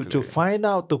 Exactly. To find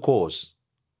out the cause.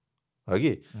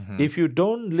 Okay. If you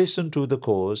don't listen to the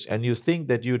cause and you think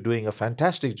that you're doing a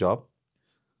fantastic job,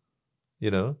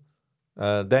 you know,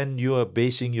 then you are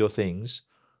basing your things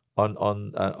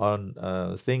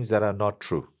on things that are not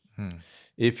true.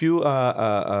 If you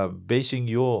are basing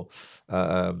your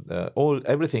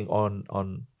everything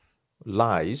on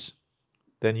lies,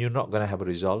 then you're not going to have a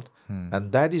result.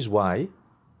 And that is why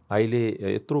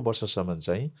the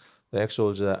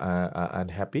ex-soldiers are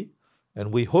unhappy,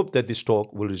 and we hope that this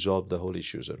talk will resolve the whole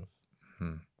issues.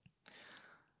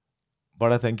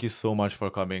 Bada, thank you so much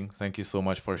for coming. Thank you so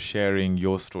much for sharing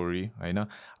your story.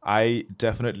 I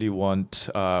definitely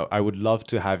I would love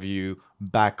to have you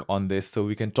back on this so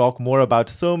we can talk more about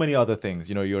so many other things,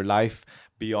 you know, your life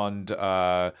beyond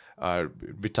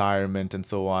retirement and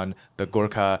so on, the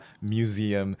Gurkha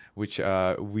Museum, which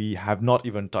we have not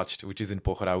even touched, which is in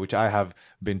Pokhara, which I have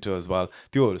been to as well.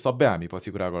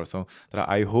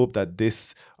 I hope that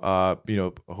this, you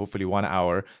know, hopefully 1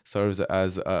 hour serves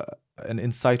as an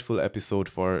insightful episode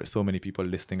for so many people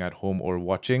listening at home or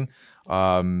watching.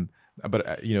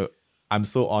 But, you know, I'm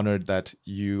so honored that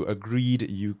you agreed,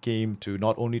 you came to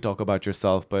not only talk about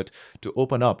yourself, but to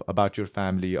open up about your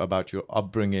family, about your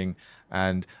upbringing,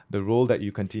 and the role that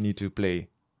you continue to play.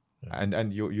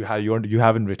 And you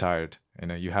haven't retired. You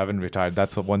know, you haven't retired.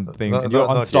 That's the one thing. And you're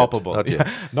unstoppable. Not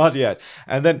yet. Not yet.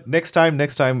 And then next time,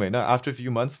 you know, after a few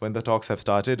months when the talks have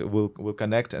started, we'll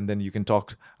connect, and then you can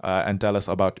talk and tell us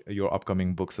about your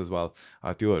upcoming books as well.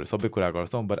 But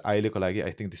ahileको लागि, I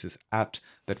think this is apt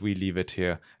that we leave it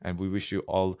here, and we wish you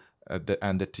all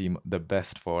and the team the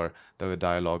best for the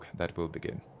dialogue that will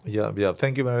begin. Yeah.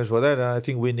 Thank you very much for that. I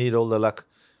think we need all the luck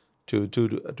to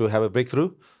have a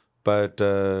breakthrough. But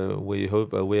we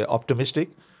hope we're optimistic.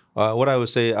 What I would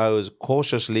say, I was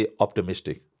cautiously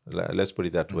optimistic. Let's put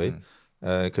it that way,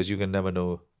 because you can never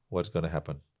know what's going to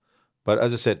happen. But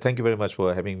as I said, thank you very much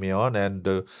for having me on, and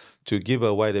to give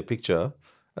a wider picture,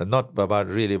 not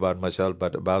about myself,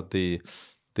 but about the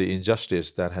injustice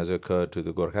that has occurred to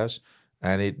the Gurkhas,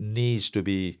 and it needs to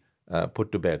be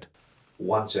put to bed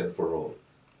once and for all.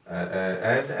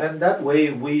 And that way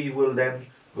we will then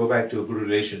go back to a good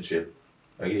relationship.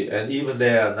 Okay, and even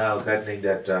they are now threatening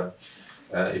that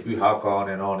if we hark on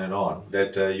and on and on,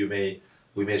 that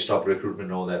we may stop recruitment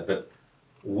and all that. But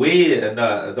we and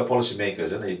the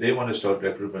policymakers, and if they want to start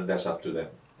recruitment, that's up to them.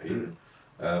 Okay?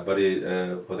 But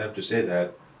for them to say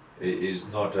that is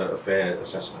not a fair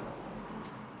assessment.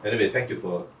 Anyway, thank you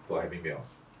for having me on.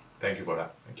 Thank you, Bada.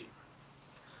 Thank you.